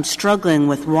struggling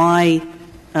with why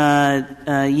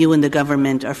you and the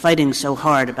government are fighting so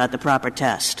hard about the proper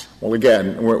test. Well,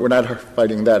 again, we're not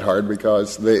fighting that hard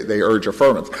because they urge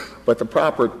affirmance. But the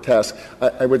proper test,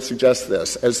 I would suggest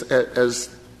this. As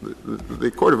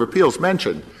the Court of Appeals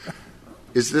mentioned,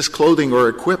 is this clothing or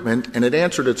equipment? And it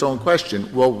answered its own question.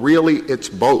 Well, really, it's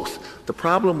both. The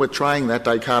problem with trying that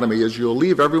dichotomy is you'll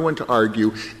leave everyone to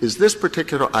argue, is this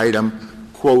particular item,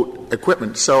 quote,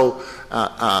 equipment? So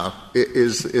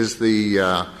is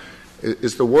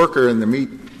the worker in the meat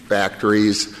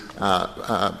factories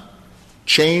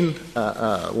chain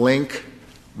link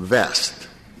vest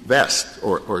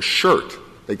or shirt?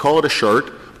 They call it a shirt,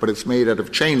 but it's made out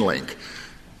of chain link.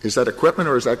 Is that equipment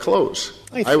or is that clothes?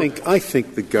 I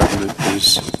think the government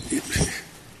is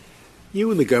 — you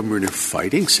and the government are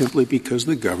fighting simply because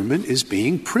the government is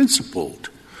being principled.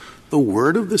 The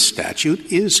word of the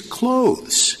statute is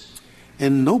clothes,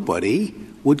 and nobody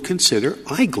would consider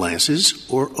eyeglasses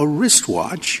or a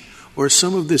wristwatch or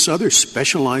some of this other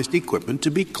specialized equipment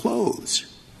to be clothes.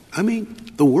 I mean,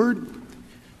 the word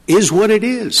is what it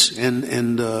is.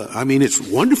 And I mean, it's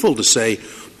wonderful to say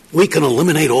we can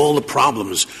eliminate all the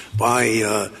problems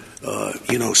by,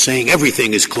 saying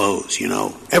everything is clothes,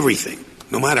 everything,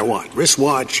 no matter what.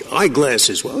 Wristwatch,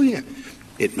 eyeglasses, well, yeah,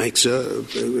 it makes a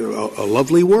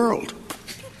lovely world.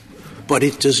 But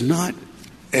it does not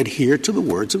adhere to the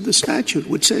words of the statute,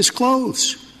 which says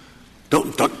clothes.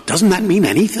 Doesn't that mean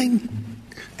anything?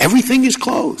 Everything is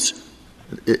clothes.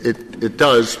 It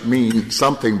does mean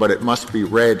something, but it must be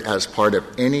read as part of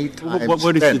any time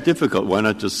What is the difficult? Why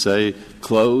not just say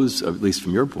clothes, at least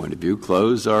from your point of view,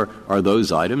 clothes are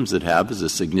those items that have as a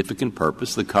significant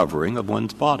purpose the covering of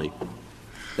one's body.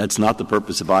 That's not the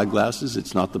purpose of eyeglasses.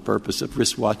 It's not the purpose of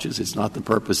wristwatches. It's not the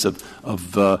purpose of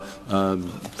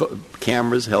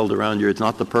cameras held around you. It's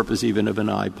not the purpose even of an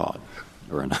iPod.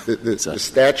 Or the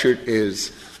statute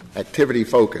is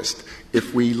activity-focused.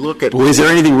 If we look at — Well, is there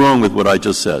anything wrong with what I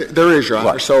just said? There is, Your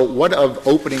Honor. So what of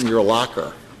opening your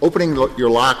locker? Opening your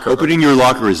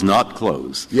locker is not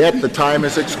closed. Yet the time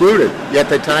is excluded.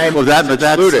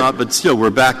 But still, we're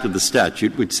back to the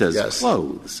statute, which says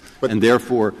clothes. And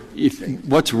therefore,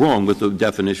 what's wrong with the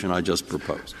definition I just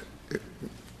proposed?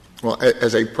 Well,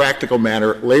 as a practical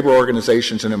matter, labor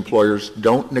organizations and employers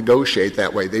don't negotiate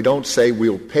that way. They don't say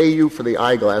we'll pay you for the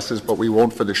eyeglasses, but we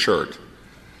won't for the shirt.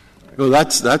 Well,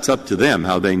 that's up to them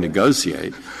how they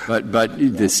negotiate. But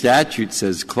the statute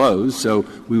says close, so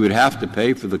we would have to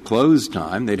pay for the close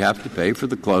time. They'd have to pay for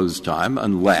the close time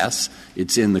unless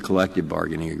it's in the collective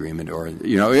bargaining agreement, or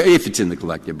if it's in the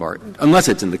collective bargain, unless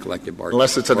it's in the collective bargain,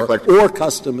 or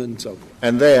custom and so forth.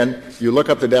 And then you look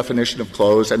up the definition of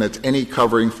clothes, and it's any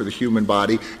covering for the human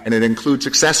body, and it includes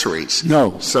accessories.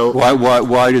 No. So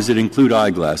why does it include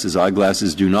eyeglasses?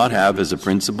 Eyeglasses do not have as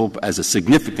a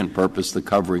significant purpose the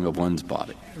covering of one's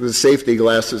body. The safety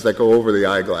glasses that go over the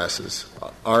eyeglasses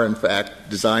are, in fact,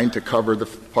 designed to cover the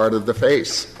part of the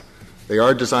face. They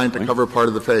are designed to cover part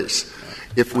of the face.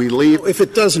 If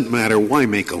it doesn't matter, why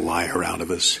make a liar out of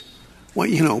us?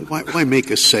 Why make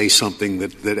us say something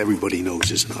that everybody knows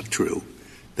is not true?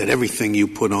 That everything you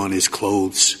put on is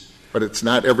clothes. But it's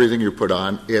not everything you put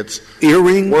on. It's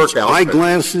earrings, work outfit.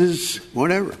 Eyeglasses,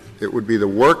 whatever. It would be the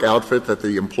work outfit that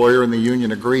the employer and the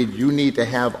union agreed you need to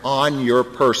have on your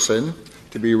person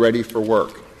to be ready for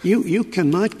work. You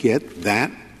cannot get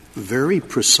that very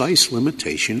precise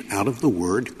limitation out of the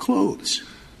word clothes.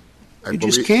 You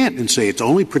just can't and say it's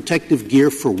only protective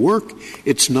gear for work.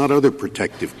 It's not other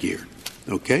protective gear.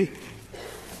 Okay?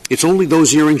 It's only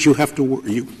those earrings you have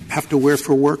to wear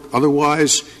for work.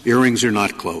 Otherwise, earrings are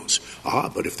not clothes.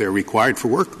 But if they're required for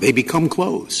work, they become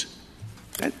clothes.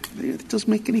 That doesn't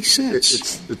make any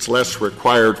sense. It's less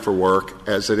required for work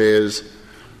as it is.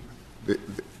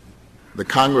 The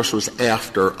Congress was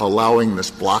after allowing this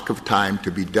block of time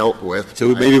to be dealt with.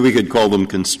 So maybe we could call them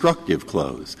constructive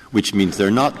clothes, which means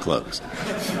they're not clothes.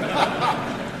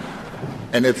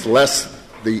 And it's less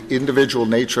the individual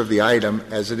nature of the item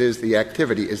as it is the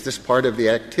activity. Is this part of the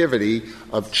activity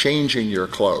of changing your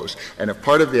clothes? And if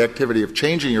part of the activity of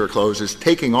changing your clothes is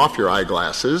taking off your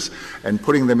eyeglasses and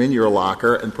putting them in your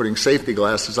locker and putting safety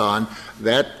glasses on,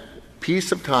 that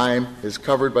piece of time is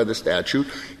covered by the statute,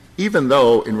 even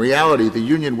though in reality the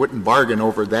union wouldn't bargain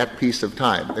over that piece of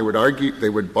time. They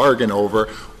would bargain over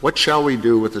what shall we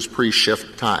do with this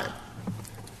pre-shift time.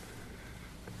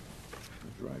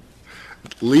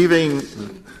 Leaving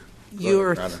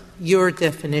your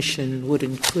definition would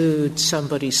include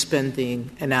somebody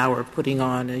spending an hour putting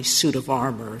on a suit of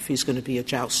armor if he's going to be a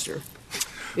jouster.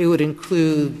 It would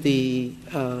include the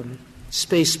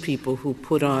space people who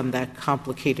put on that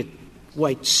complicated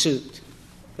white suit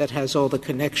that has all the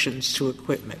connections to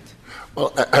equipment.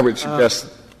 Well, I would suggest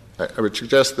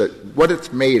that what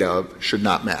it's made of should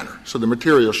not matter. So the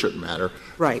material shouldn't matter.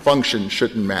 Right. Function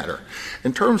shouldn't matter.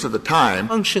 In terms of the time,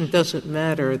 function doesn't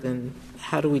matter, then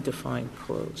how do we define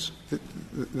clothes?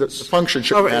 The function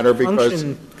shouldn't matter because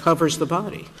function covers the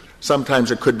body. Sometimes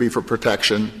it could be for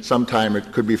protection. Sometimes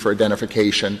it could be for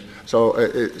identification.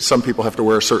 So some people have to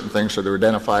wear certain things so they're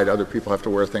identified. Other people have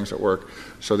to wear things at work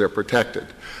so they're protected.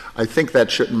 I think that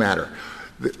shouldn't matter.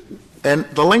 And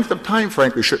the length of time,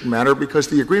 frankly, shouldn't matter because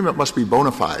the agreement must be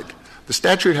bona fide. The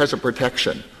statute has a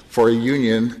protection for a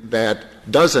union that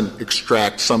doesn't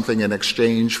extract something in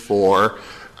exchange for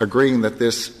agreeing that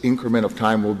this increment of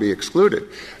time will be excluded.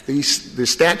 The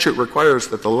statute requires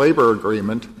that the labor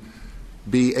agreement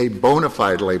be a bona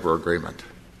fide labor agreement.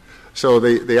 So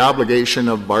the obligation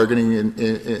of bargaining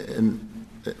in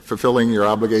fulfilling your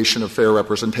obligation of fair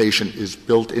representation is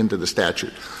built into the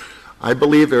statute. I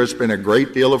believe there's been a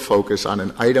great deal of focus on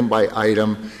an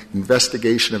item-by-item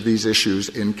investigation of these issues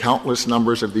in countless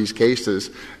numbers of these cases,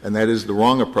 and that is the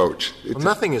wrong approach. Well,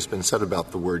 nothing has been said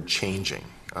about the word changing.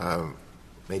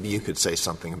 Maybe you could say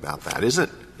something about that. Isn't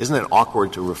it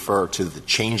awkward to refer to the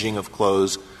changing of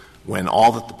clothes when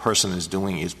all that the person is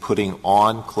doing is putting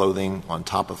on clothing on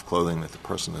top of clothing that the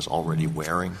person is already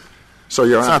wearing? So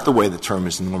it's not the way the term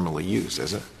is normally used,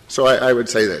 is it? So I would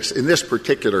say this. In this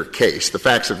particular case, the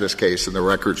facts of this case and the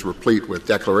records replete with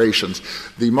declarations,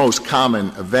 the most common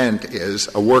event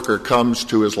is a worker comes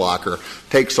to his locker,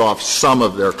 takes off some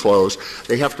of their clothes.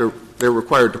 They're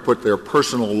required to put their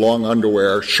personal long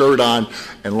underwear shirt on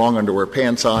and long underwear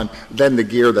pants on, then the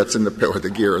gear that's in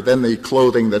then the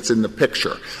clothing that's in the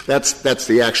picture. That's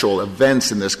the actual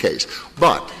events in this case.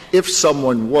 But if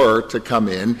someone were to come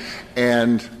in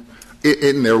and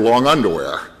in their long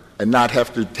underwear and not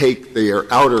have to take their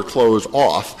outer clothes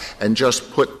off and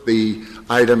just put the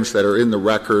items that are in the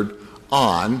record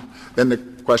on, then the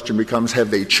question becomes, have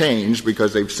they changed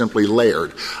because they've simply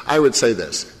layered? I would say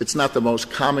this. It's not the most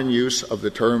common use of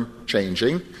the term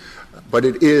changing, but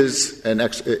it is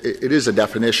a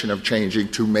definition of changing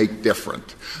to make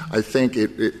different. I think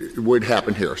it would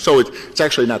happen here. So it's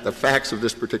actually not the facts of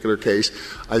this particular case.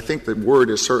 I think the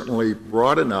word is certainly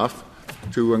broad enough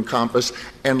to encompass.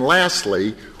 And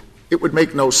lastly, it would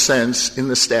make no sense in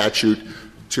the statute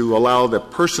to allow the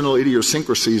personal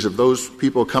idiosyncrasies of those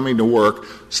people coming to work,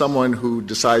 someone who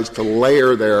decides to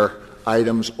layer their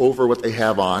items over what they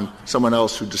have on, someone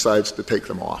else who decides to take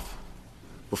them off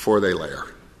before they layer.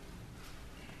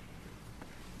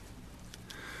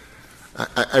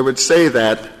 I would say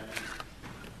that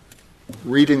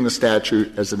reading the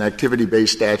statute as an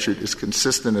activity-based statute is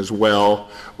consistent as well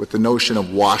with the notion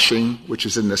of washing, which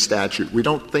is in the statute. We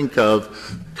don't think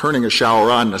of turning a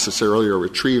shower on necessarily or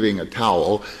retrieving a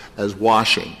towel as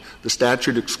washing. The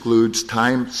statute excludes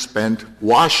time spent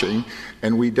washing,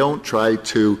 and we don't try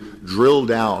to drill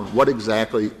down what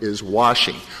exactly is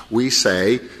washing. We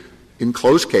say, in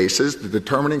close cases, the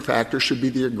determining factor should be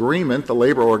the agreement the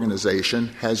labor organization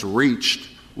has reached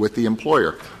with the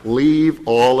employer. Leave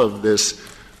all of this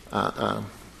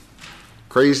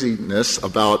craziness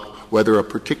about whether a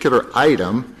particular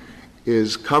item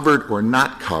is covered or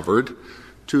not covered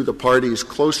to the parties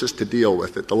closest to deal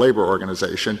with it, the labor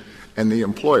organization and the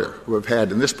employer, who have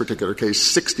had, in this particular case,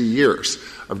 60 years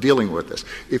of dealing with this.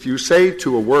 If you say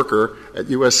to a worker at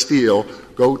U.S. Steel,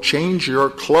 go change your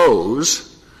clothes,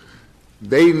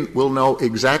 they will know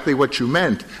exactly what you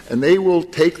meant, and they will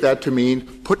take that to mean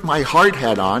put my hard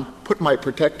hat on, put my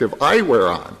protective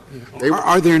eyewear on.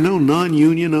 Are there no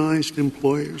non-unionized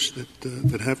employers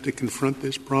that have to confront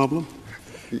this problem?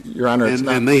 Your Honor,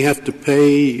 and they have to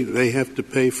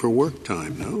pay for work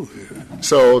time, no?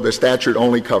 So the statute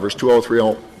only covers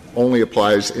 203 only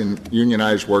applies in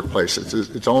unionized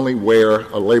workplaces. It's only where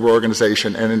a labor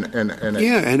organization and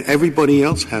everybody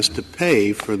else has to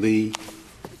pay for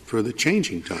for the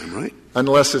changing time, right?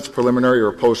 Unless it's preliminary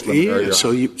or post-preliminary.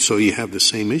 Yeah, so you have the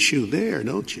same issue there,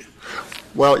 don't you?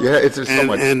 Well, yeah, it's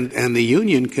somewhat. And the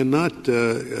union cannot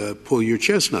pull your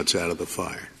chestnuts out of the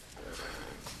fire.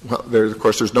 Well, of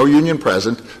course, there's no union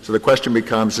present, so the question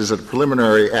becomes, is it a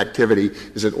preliminary activity?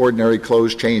 Is it ordinary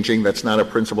clothes changing? That's not a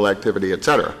principal activity, et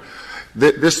cetera.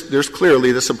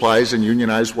 This applies in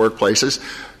unionized workplaces.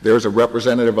 There's a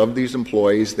representative of these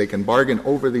employees. They can bargain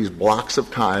over these blocks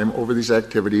of time, over these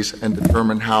activities, and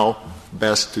determine how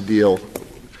best to deal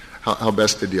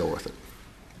with it.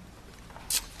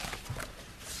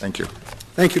 Thank you.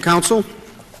 Thank you, counsel.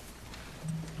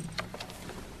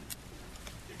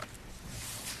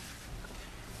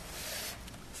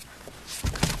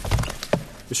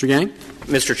 Mr. Yang?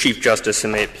 Mr. Chief Justice,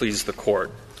 and may it please the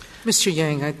Court. Mr.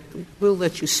 Yang, I will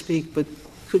let you speak, but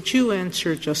could you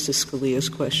answer Justice Scalia's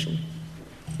question?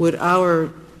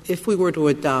 If we were to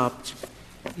adopt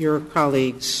your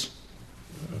colleague's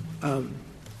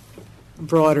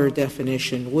broader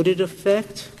definition, would it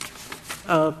affect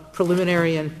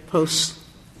preliminary and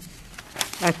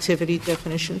post-activity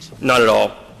definitions? Not at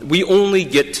all. We only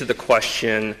get to the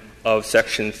question of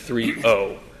Section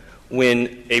 3.0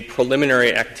 when a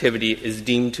preliminary activity is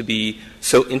deemed to be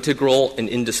so integral and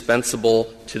indispensable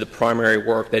to the primary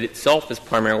work that itself is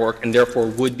primary work and therefore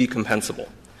would be compensable.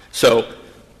 So,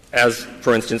 as,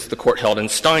 for instance, the Court held in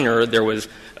Steiner, there was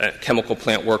chemical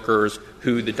plant workers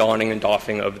who the donning and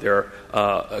doffing of their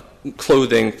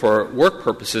clothing for work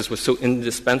purposes was so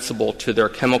indispensable to their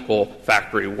chemical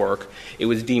factory work, it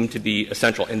was deemed to be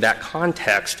essential. In that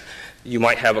context, you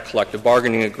might have a collective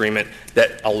bargaining agreement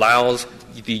that allows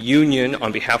the union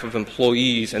on behalf of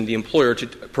employees and the employer to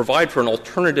provide for an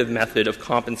alternative method of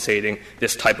compensating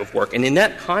this type of work. And in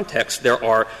that context, there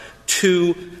are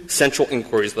two central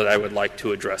inquiries that I would like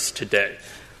to address today.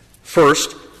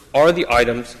 First, are the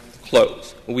items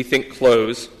clothes? We think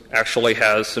clothes actually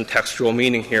has some textual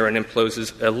meaning here and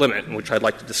imposes a limit, which I'd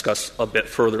like to discuss a bit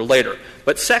further later.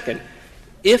 But second,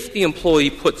 if the employee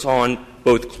puts on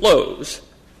both clothes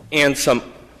and some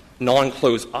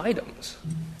non-clothes items,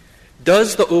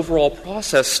 does the overall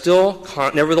process still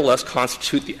nevertheless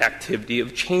constitute the activity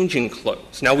of changing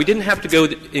clothes? Now, we didn't have to go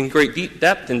in great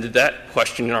depth into that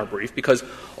question in our brief because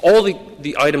all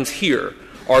the items here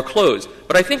are clothes.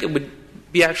 But I think it would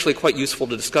be actually quite useful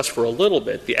to discuss for a little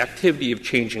bit the activity of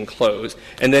changing clothes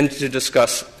and then to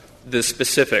discuss the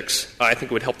specifics. I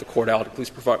think it would help the Court out, at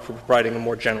least for providing a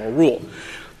more general rule.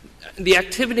 The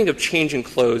activity of changing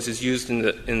clothes is used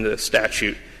in the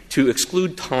statute to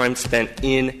exclude time spent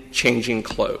in changing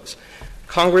clothes.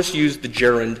 Congress used the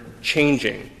gerund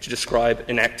changing to describe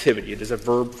an activity. It is a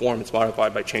verb form. It's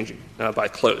modified by changing by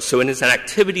clothes. So it is an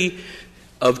activity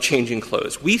of changing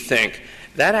clothes. We think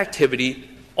that activity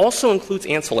also includes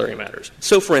ancillary matters.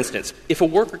 So, for instance, if a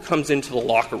worker comes into the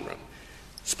locker room,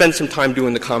 spends some time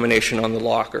doing the combination on the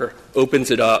locker, opens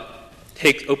it up,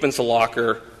 opens the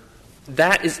locker,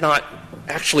 that is not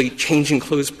actually changing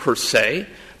clothes per se,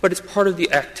 but it's part of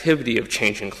the activity of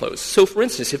changing clothes. So, for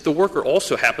instance, if the worker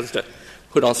also happens to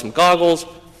put on some goggles,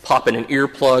 pop in an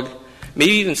earplug,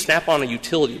 maybe even snap on a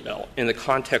utility belt in the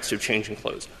context of changing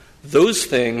clothes, those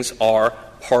things are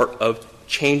part of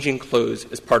changing clothes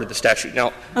as part of the statute.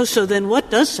 Now, so then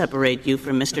what does separate you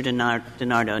from Mr.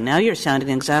 DiNardo? Now you're sounding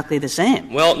exactly the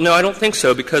same. Well, no, I don't think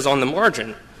so, because on the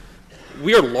margin,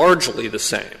 we are largely the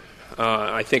same.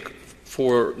 I think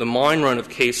for the mine run of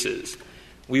cases,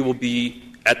 we will be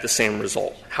at the same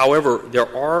result. However,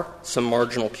 there are some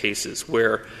marginal cases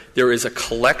where there is a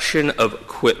collection of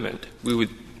equipment,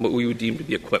 what we would deem to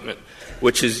be equipment,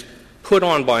 which is put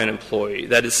on by an employee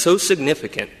that is so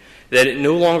significant that it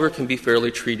no longer can be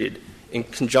fairly treated in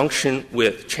conjunction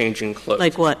with changing clothes.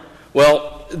 Like what?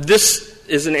 Well, this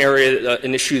is an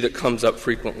issue that comes up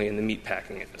frequently in the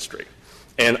meatpacking industry.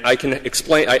 And I can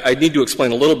explain — I need to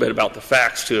explain a little bit about the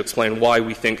facts to explain why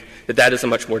we think that is a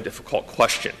much more difficult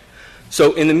question.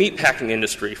 So in the meatpacking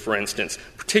industry, for instance,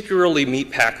 particularly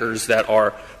meatpackers that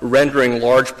are rendering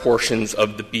large portions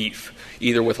of the beef,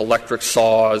 either with electric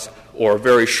saws or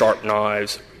very sharp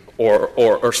knives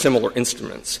or similar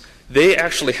instruments, they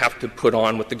actually have to put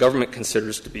on what the government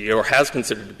considers to be or has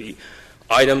considered to be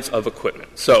items of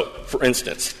equipment. So, for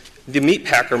instance, the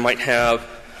meatpacker might have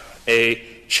a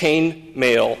chain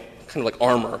mail, kind of like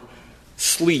armor,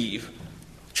 sleeve,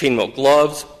 chain mail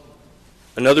gloves,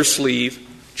 another sleeve,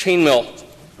 chainmail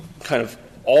kind of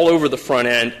all over the front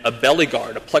end, a belly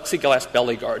guard, a plexiglass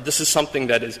belly guard. This is something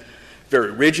that is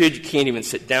very rigid. You can't even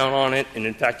sit down on it. And,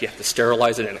 in fact, you have to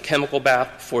sterilize it in a chemical bath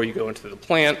before you go into the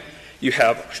plant. You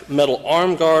have metal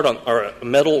arm guard or a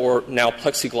metal or now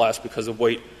plexiglass because of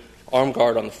weight arm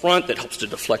guard on the front that helps to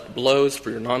deflect blows for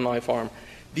your non-knife arm.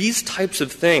 These types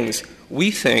of things,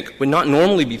 we think, would not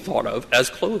normally be thought of as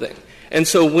clothing. And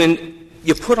so when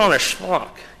you put on a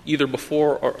schlock, either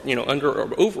before or, under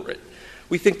or over it,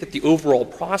 we think that the overall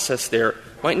process there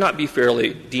might not be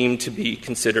fairly deemed to be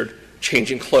considered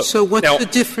changing clothes. So what's the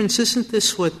difference? Isn't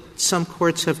this what some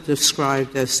courts have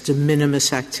described as de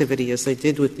minimis activity, as they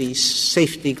did with these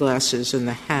safety glasses and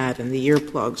the hat and the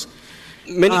earplugs?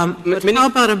 How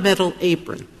about a metal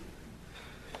apron?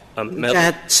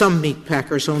 That some meat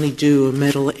packers only do a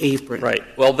metal apron. Right.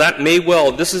 Well, that may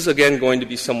well — this is, again, going to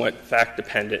be somewhat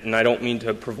fact-dependent, and I don't mean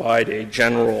to provide a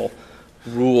general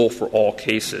rule for all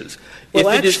cases. Well,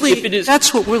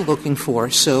 that's what we're looking for,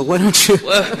 so why don't you —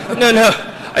 No.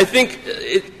 I think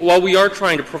while we are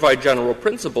trying to provide general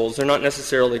principles, they're not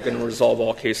necessarily going to resolve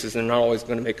all cases. They're not always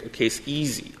going to make a case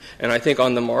easy. And I think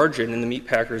on the margin, and the meat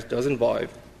packers does involve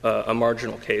a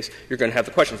marginal case, you're going to have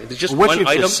the questions. If it's just one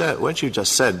item. What you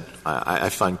just said, I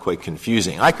find quite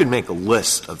confusing. I could make a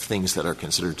list of things that are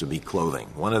considered to be clothing.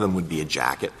 One of them would be a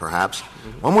jacket, perhaps.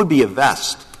 Mm-hmm. One would be a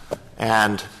vest.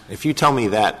 And if you tell me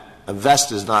that a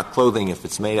vest is not clothing if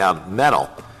it's made out of metal,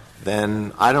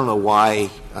 then I don't know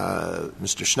why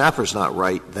Mr. Schnapper's not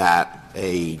right that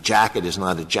a jacket is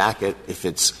not a jacket if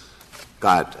it's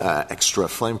got extra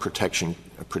flame protecting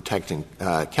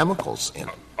chemicals in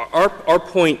it. Our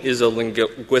point is a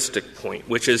linguistic point,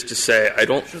 which is to say I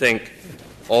don't think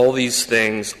all these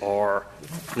things are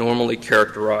normally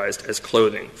characterized as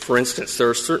clothing. For instance, there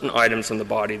are certain items on the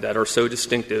body that are so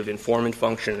distinctive in form and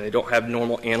function, and they don't have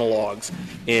normal analogs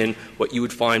in what you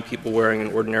would find people wearing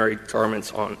in ordinary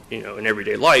garments on, in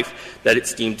everyday life, that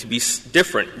it's deemed to be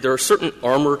different. There are certain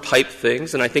armor-type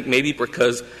things, and I think maybe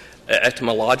because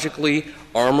etymologically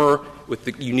armor with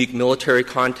the unique military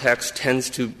context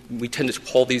we tend to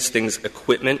call these things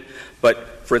equipment.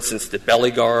 But, for instance, the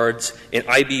belly guards, in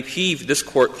IBP, this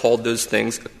Court called those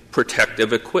things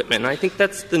protective equipment. And I think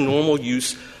that's the normal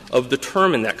use of the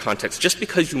term in that context. Just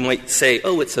because you might say,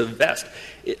 it's a vest,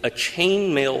 a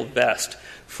chainmail vest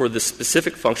for the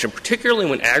specific function, particularly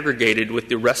when aggregated with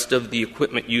the rest of the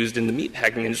equipment used in the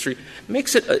meatpacking industry,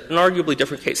 makes it an arguably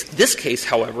different case. This case,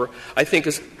 however, I think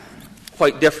is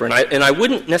quite different. And I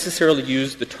wouldn't necessarily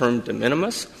use the term de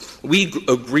minimis. We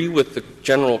agree with the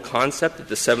general concept that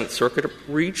the Seventh Circuit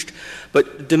reached,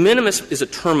 but de minimis is a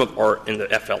term of art in the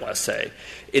FLSA.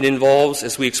 It involves,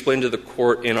 as we explained to the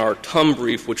Court in our TUM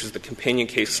brief, which is the companion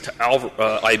case to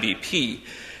IBP,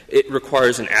 it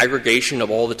requires an aggregation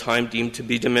of all the time deemed to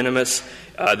be de minimis.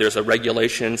 There's a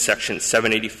regulation, Section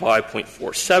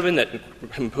 785.47, that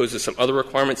imposes some other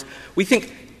requirements. We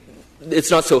think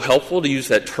it's not so helpful to use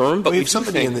that term, but if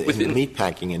somebody in the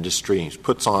meatpacking industry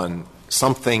puts on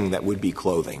something that would be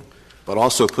clothing, but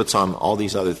also puts on all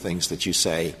these other things that you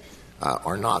say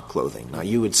are not clothing. Now,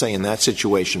 you would say in that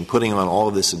situation, putting on all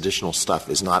of this additional stuff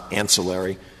is not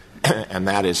ancillary, and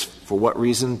that is for what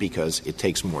reason? Because it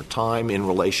takes more time in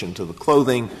relation to the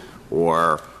clothing,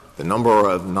 or the number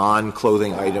of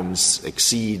non-clothing items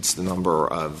exceeds the number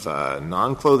of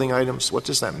non-clothing items? What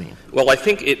does that mean? Well, I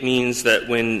think it means that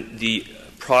when the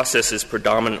process is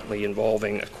predominantly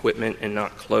involving equipment and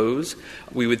not clothes,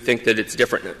 we would think that it's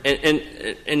different.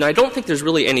 And I don't think there's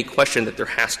really any question that there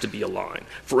has to be a line.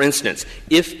 For instance,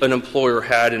 if an employer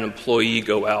had an employee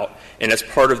go out and as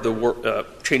part of the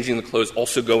work, changing the clothes,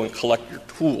 also go and collect your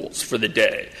tools for the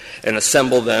day and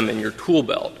assemble them in your tool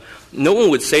belt, no one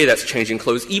would say that's changing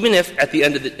clothes, even if at the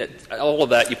end of all of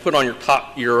that you put on your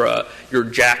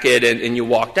jacket and you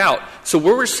walked out. So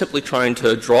we're simply trying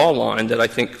to draw a line that I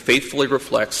think faithfully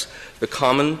reflects the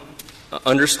common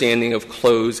understanding of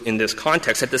clothes in this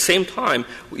context. At the same time,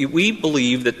 we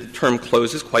believe that the term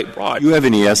clothes is quite broad. Do you have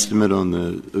any estimate on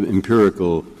the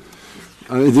empirical?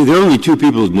 There are only two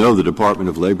people who know the Department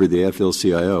of Labor, the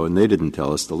AFL-CIO, and they didn't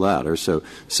tell us the latter. So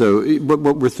what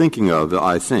we're thinking of,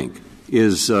 I think,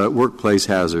 is workplace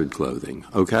hazard clothing,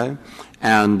 okay?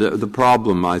 And the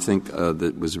problem, I think,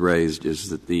 that was raised is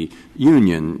that the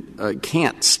union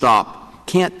can't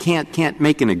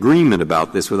make an agreement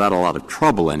about this without a lot of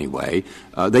trouble anyway.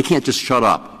 They can't just shut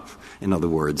up, in other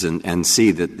words, and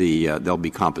see that there'll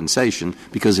be compensation,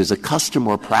 because there's a custom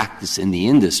or practice in the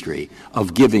industry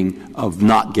of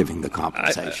not giving the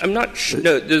compensation. I'm not sure.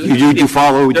 No, you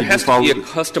follow? There has to be a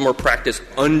custom or practice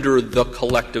under the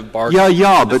collective bargaining.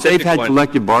 Yeah, but they've had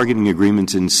collective bargaining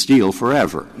agreements in steel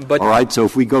forever. All right, so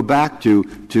if we go back to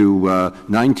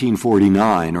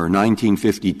 1949 or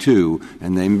 1952,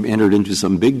 and they entered into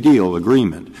some big deal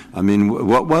agreement, I mean,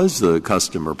 what was the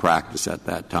custom or practice at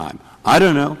that time? I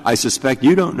don't know. I suspect suspect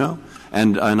you don't know.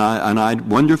 And I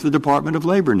wonder if the Department of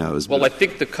Labor knows. Well, I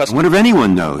think the custom. I wonder if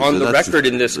anyone knows. On the record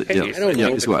in this case, I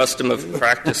think the what? custom of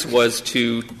practice was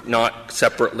to not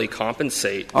separately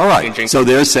compensate. All right. So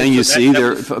they're saying,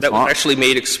 that was actually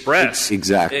made express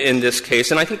exactly in this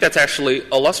case, and I think that's actually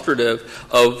illustrative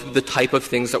of the type of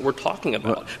things that we're talking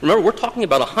about. Remember, we're talking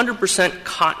about 100%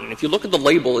 cotton. If you look at the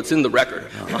label, it's in the record.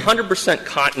 100%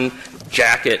 cotton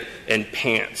jacket and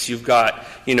pants. You've got,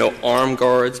 arm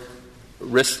guards,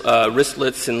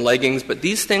 wristlets and leggings, but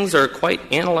these things are quite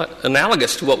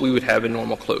analogous to what we would have in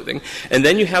normal clothing. And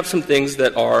then you have some things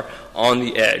that are on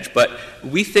the edge. But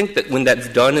we think that when that's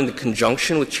done in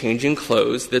conjunction with changing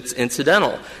clothes, that's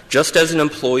incidental. Just as an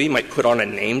employee might put on a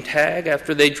name tag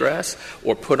after they dress,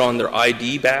 or put on their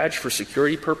ID badge for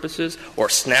security purposes, or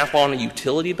snap on a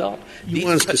utility belt. You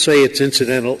want us to say it's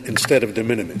incidental instead of de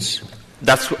minimis?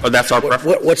 That's our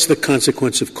preference. What's the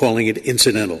consequence of calling it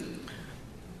incidental?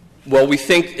 Well, we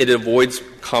think it avoids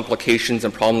complications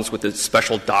and problems with the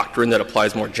special doctrine that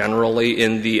applies more generally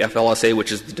in the FLSA,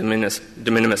 which is the de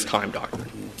minimis time doctrine.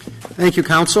 Thank you,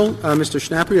 counsel. Mr.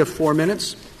 Schnapper, you have 4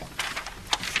 minutes.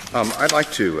 I'd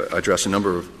like to address a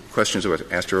number of questions that were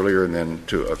asked earlier and then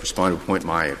to respond to a point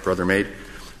my brother made.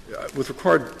 With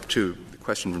regard to the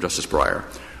question from Justice Breyer,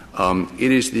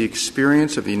 it is the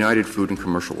experience of the United Food and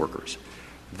Commercial Workers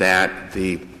that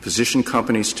the position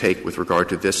companies take with regard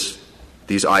to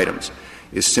these items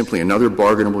is simply another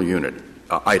bargainable unit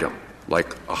item,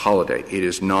 like a holiday. It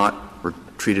is not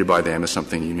treated by them as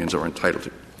something unions are entitled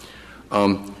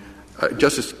to.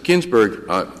 Justice Ginsburg,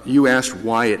 you asked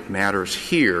why it matters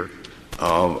here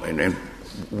and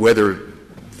whether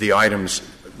the items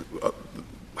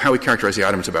how we characterize the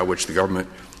items about which the government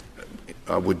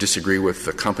would disagree with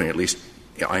the company, at least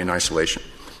in isolation.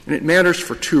 And it matters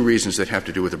for 2 reasons that have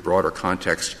to do with the broader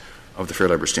context of the Fair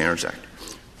Labor Standards Act.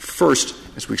 First,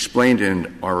 as we explained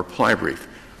in our reply brief,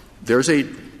 there's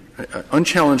an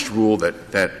unchallenged rule that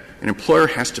an employer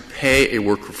has to pay a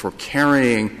worker for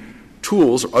carrying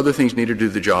tools or other things needed to do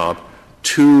the job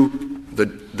to the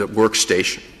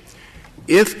workstation.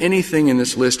 If anything in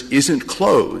this list isn't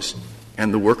closed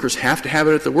and the workers have to have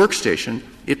it at the workstation,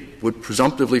 it would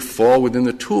presumptively fall within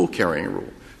the tool carrying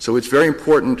rule. So it's very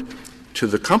important to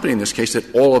the company in this case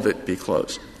that all of it be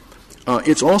closed.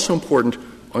 It's also important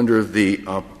under the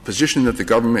position that the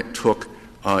government took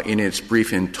in its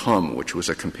brief in Tum, which was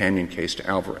a companion case to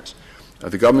Alvarez.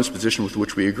 The government's position with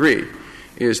which we agree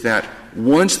is that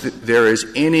once there is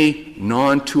any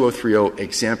non-2030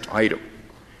 exempt item,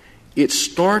 it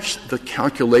starts the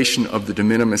calculation of the de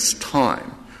minimis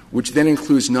time, which then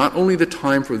includes not only the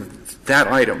time for that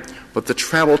item, but the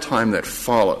travel time that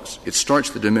follows. It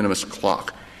starts the de minimis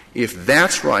clock. If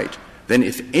that's right, then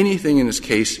if anything in this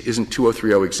case isn't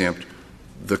 2030 exempt,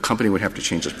 the company would have to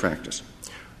change its practice.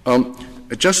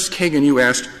 Justice Kagan, you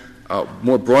asked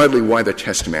more broadly why the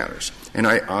test matters, and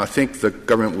I think the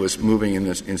government was moving in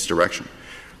this direction.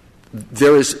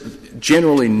 There is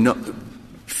generally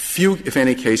few, if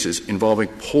any, cases involving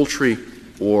poultry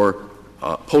or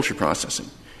poultry processing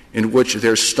in which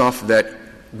there's stuff that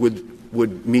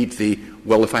would meet the,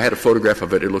 well, if I had a photograph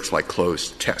of it, it looks like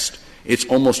clothes test. It's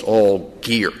almost all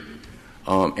gear.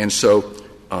 And so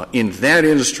in that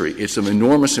industry, it's of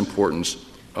enormous importance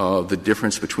the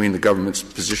difference between the government's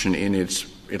position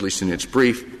at least in its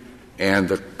brief, and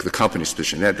the company's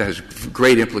position. That has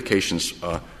great implications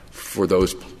for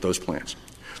those plans.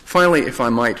 Finally, if I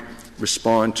might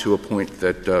respond to a point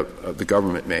that the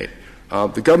government made.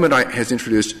 The government has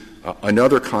introduced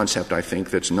another concept, I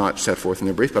think, that's not set forth in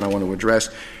the brief, but I want to address,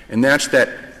 and that's that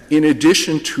in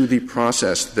addition to the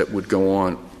process that would go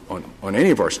on any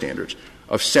of our standards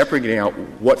of separating out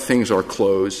what things are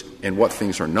closed and what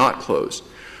things are not closed,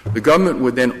 the government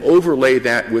would then overlay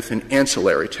that with an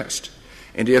ancillary test.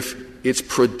 And if it's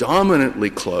predominantly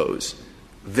closed,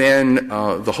 then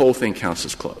the whole thing counts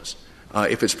as closed.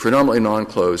 If it's predominantly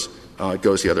non-closed, it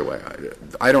goes the other way.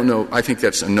 I don't know. I think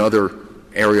that's another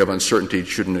area of uncertainty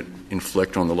shouldn't it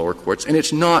inflict on the lower courts. And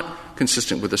it's not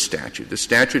consistent with the statute. The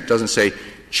statute doesn't say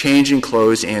changing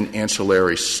clothes and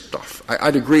ancillary stuff.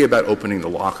 I'd agree about opening the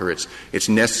locker. It's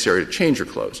necessary to change your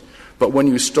clothes. But when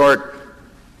you start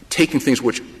taking things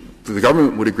which the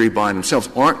government would agree by themselves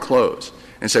aren't closed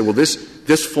and say, well,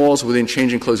 this falls within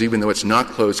changing clothes even though it's not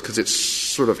closed because it's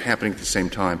sort of happening at the same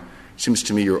time, it seems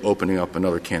to me you're opening up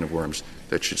another can of worms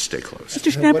that should stay closed.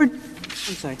 Mr. Schnapper, I'm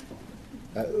sorry.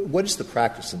 What is the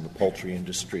practice in the poultry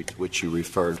industry to which you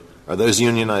referred? Are those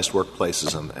unionized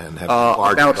workplaces and have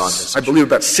bargained on this? I believe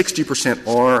about 60%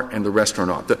 are and the rest are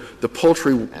not. The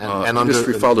poultry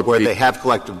industry filed a brief. Where they have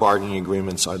collective bargaining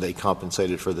agreements, are they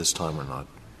compensated for this time or not?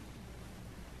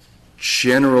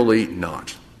 Generally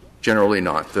not. Generally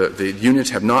not. The unions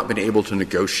have not been able to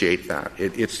negotiate that.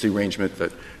 It's the arrangement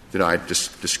that I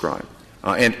just described.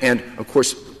 And, of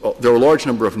course, there are a large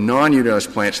number of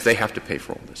non-unionized plants. They have to pay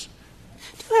for all this.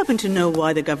 Do you happen to know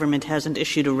why the government hasn't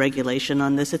issued a regulation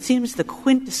on this? It seems the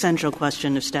quintessential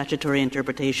question of statutory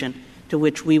interpretation to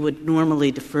which we would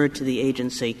normally defer to the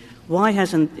agency. Why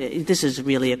hasn't — this is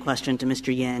really a question to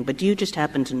Mr. Yang, but do you just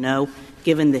happen to know,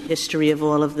 given the history of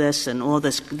all of this and all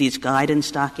these guidance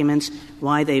documents,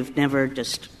 why they've never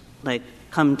just,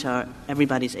 come to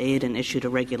everybody's aid and issued a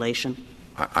regulation?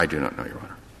 I do not know, Your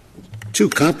Honor. Too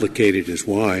complicated is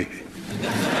why.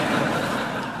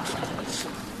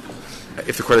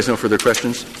 If the Court has no further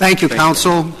questions. Thank you,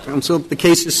 counsel. Counsel, the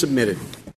case is submitted.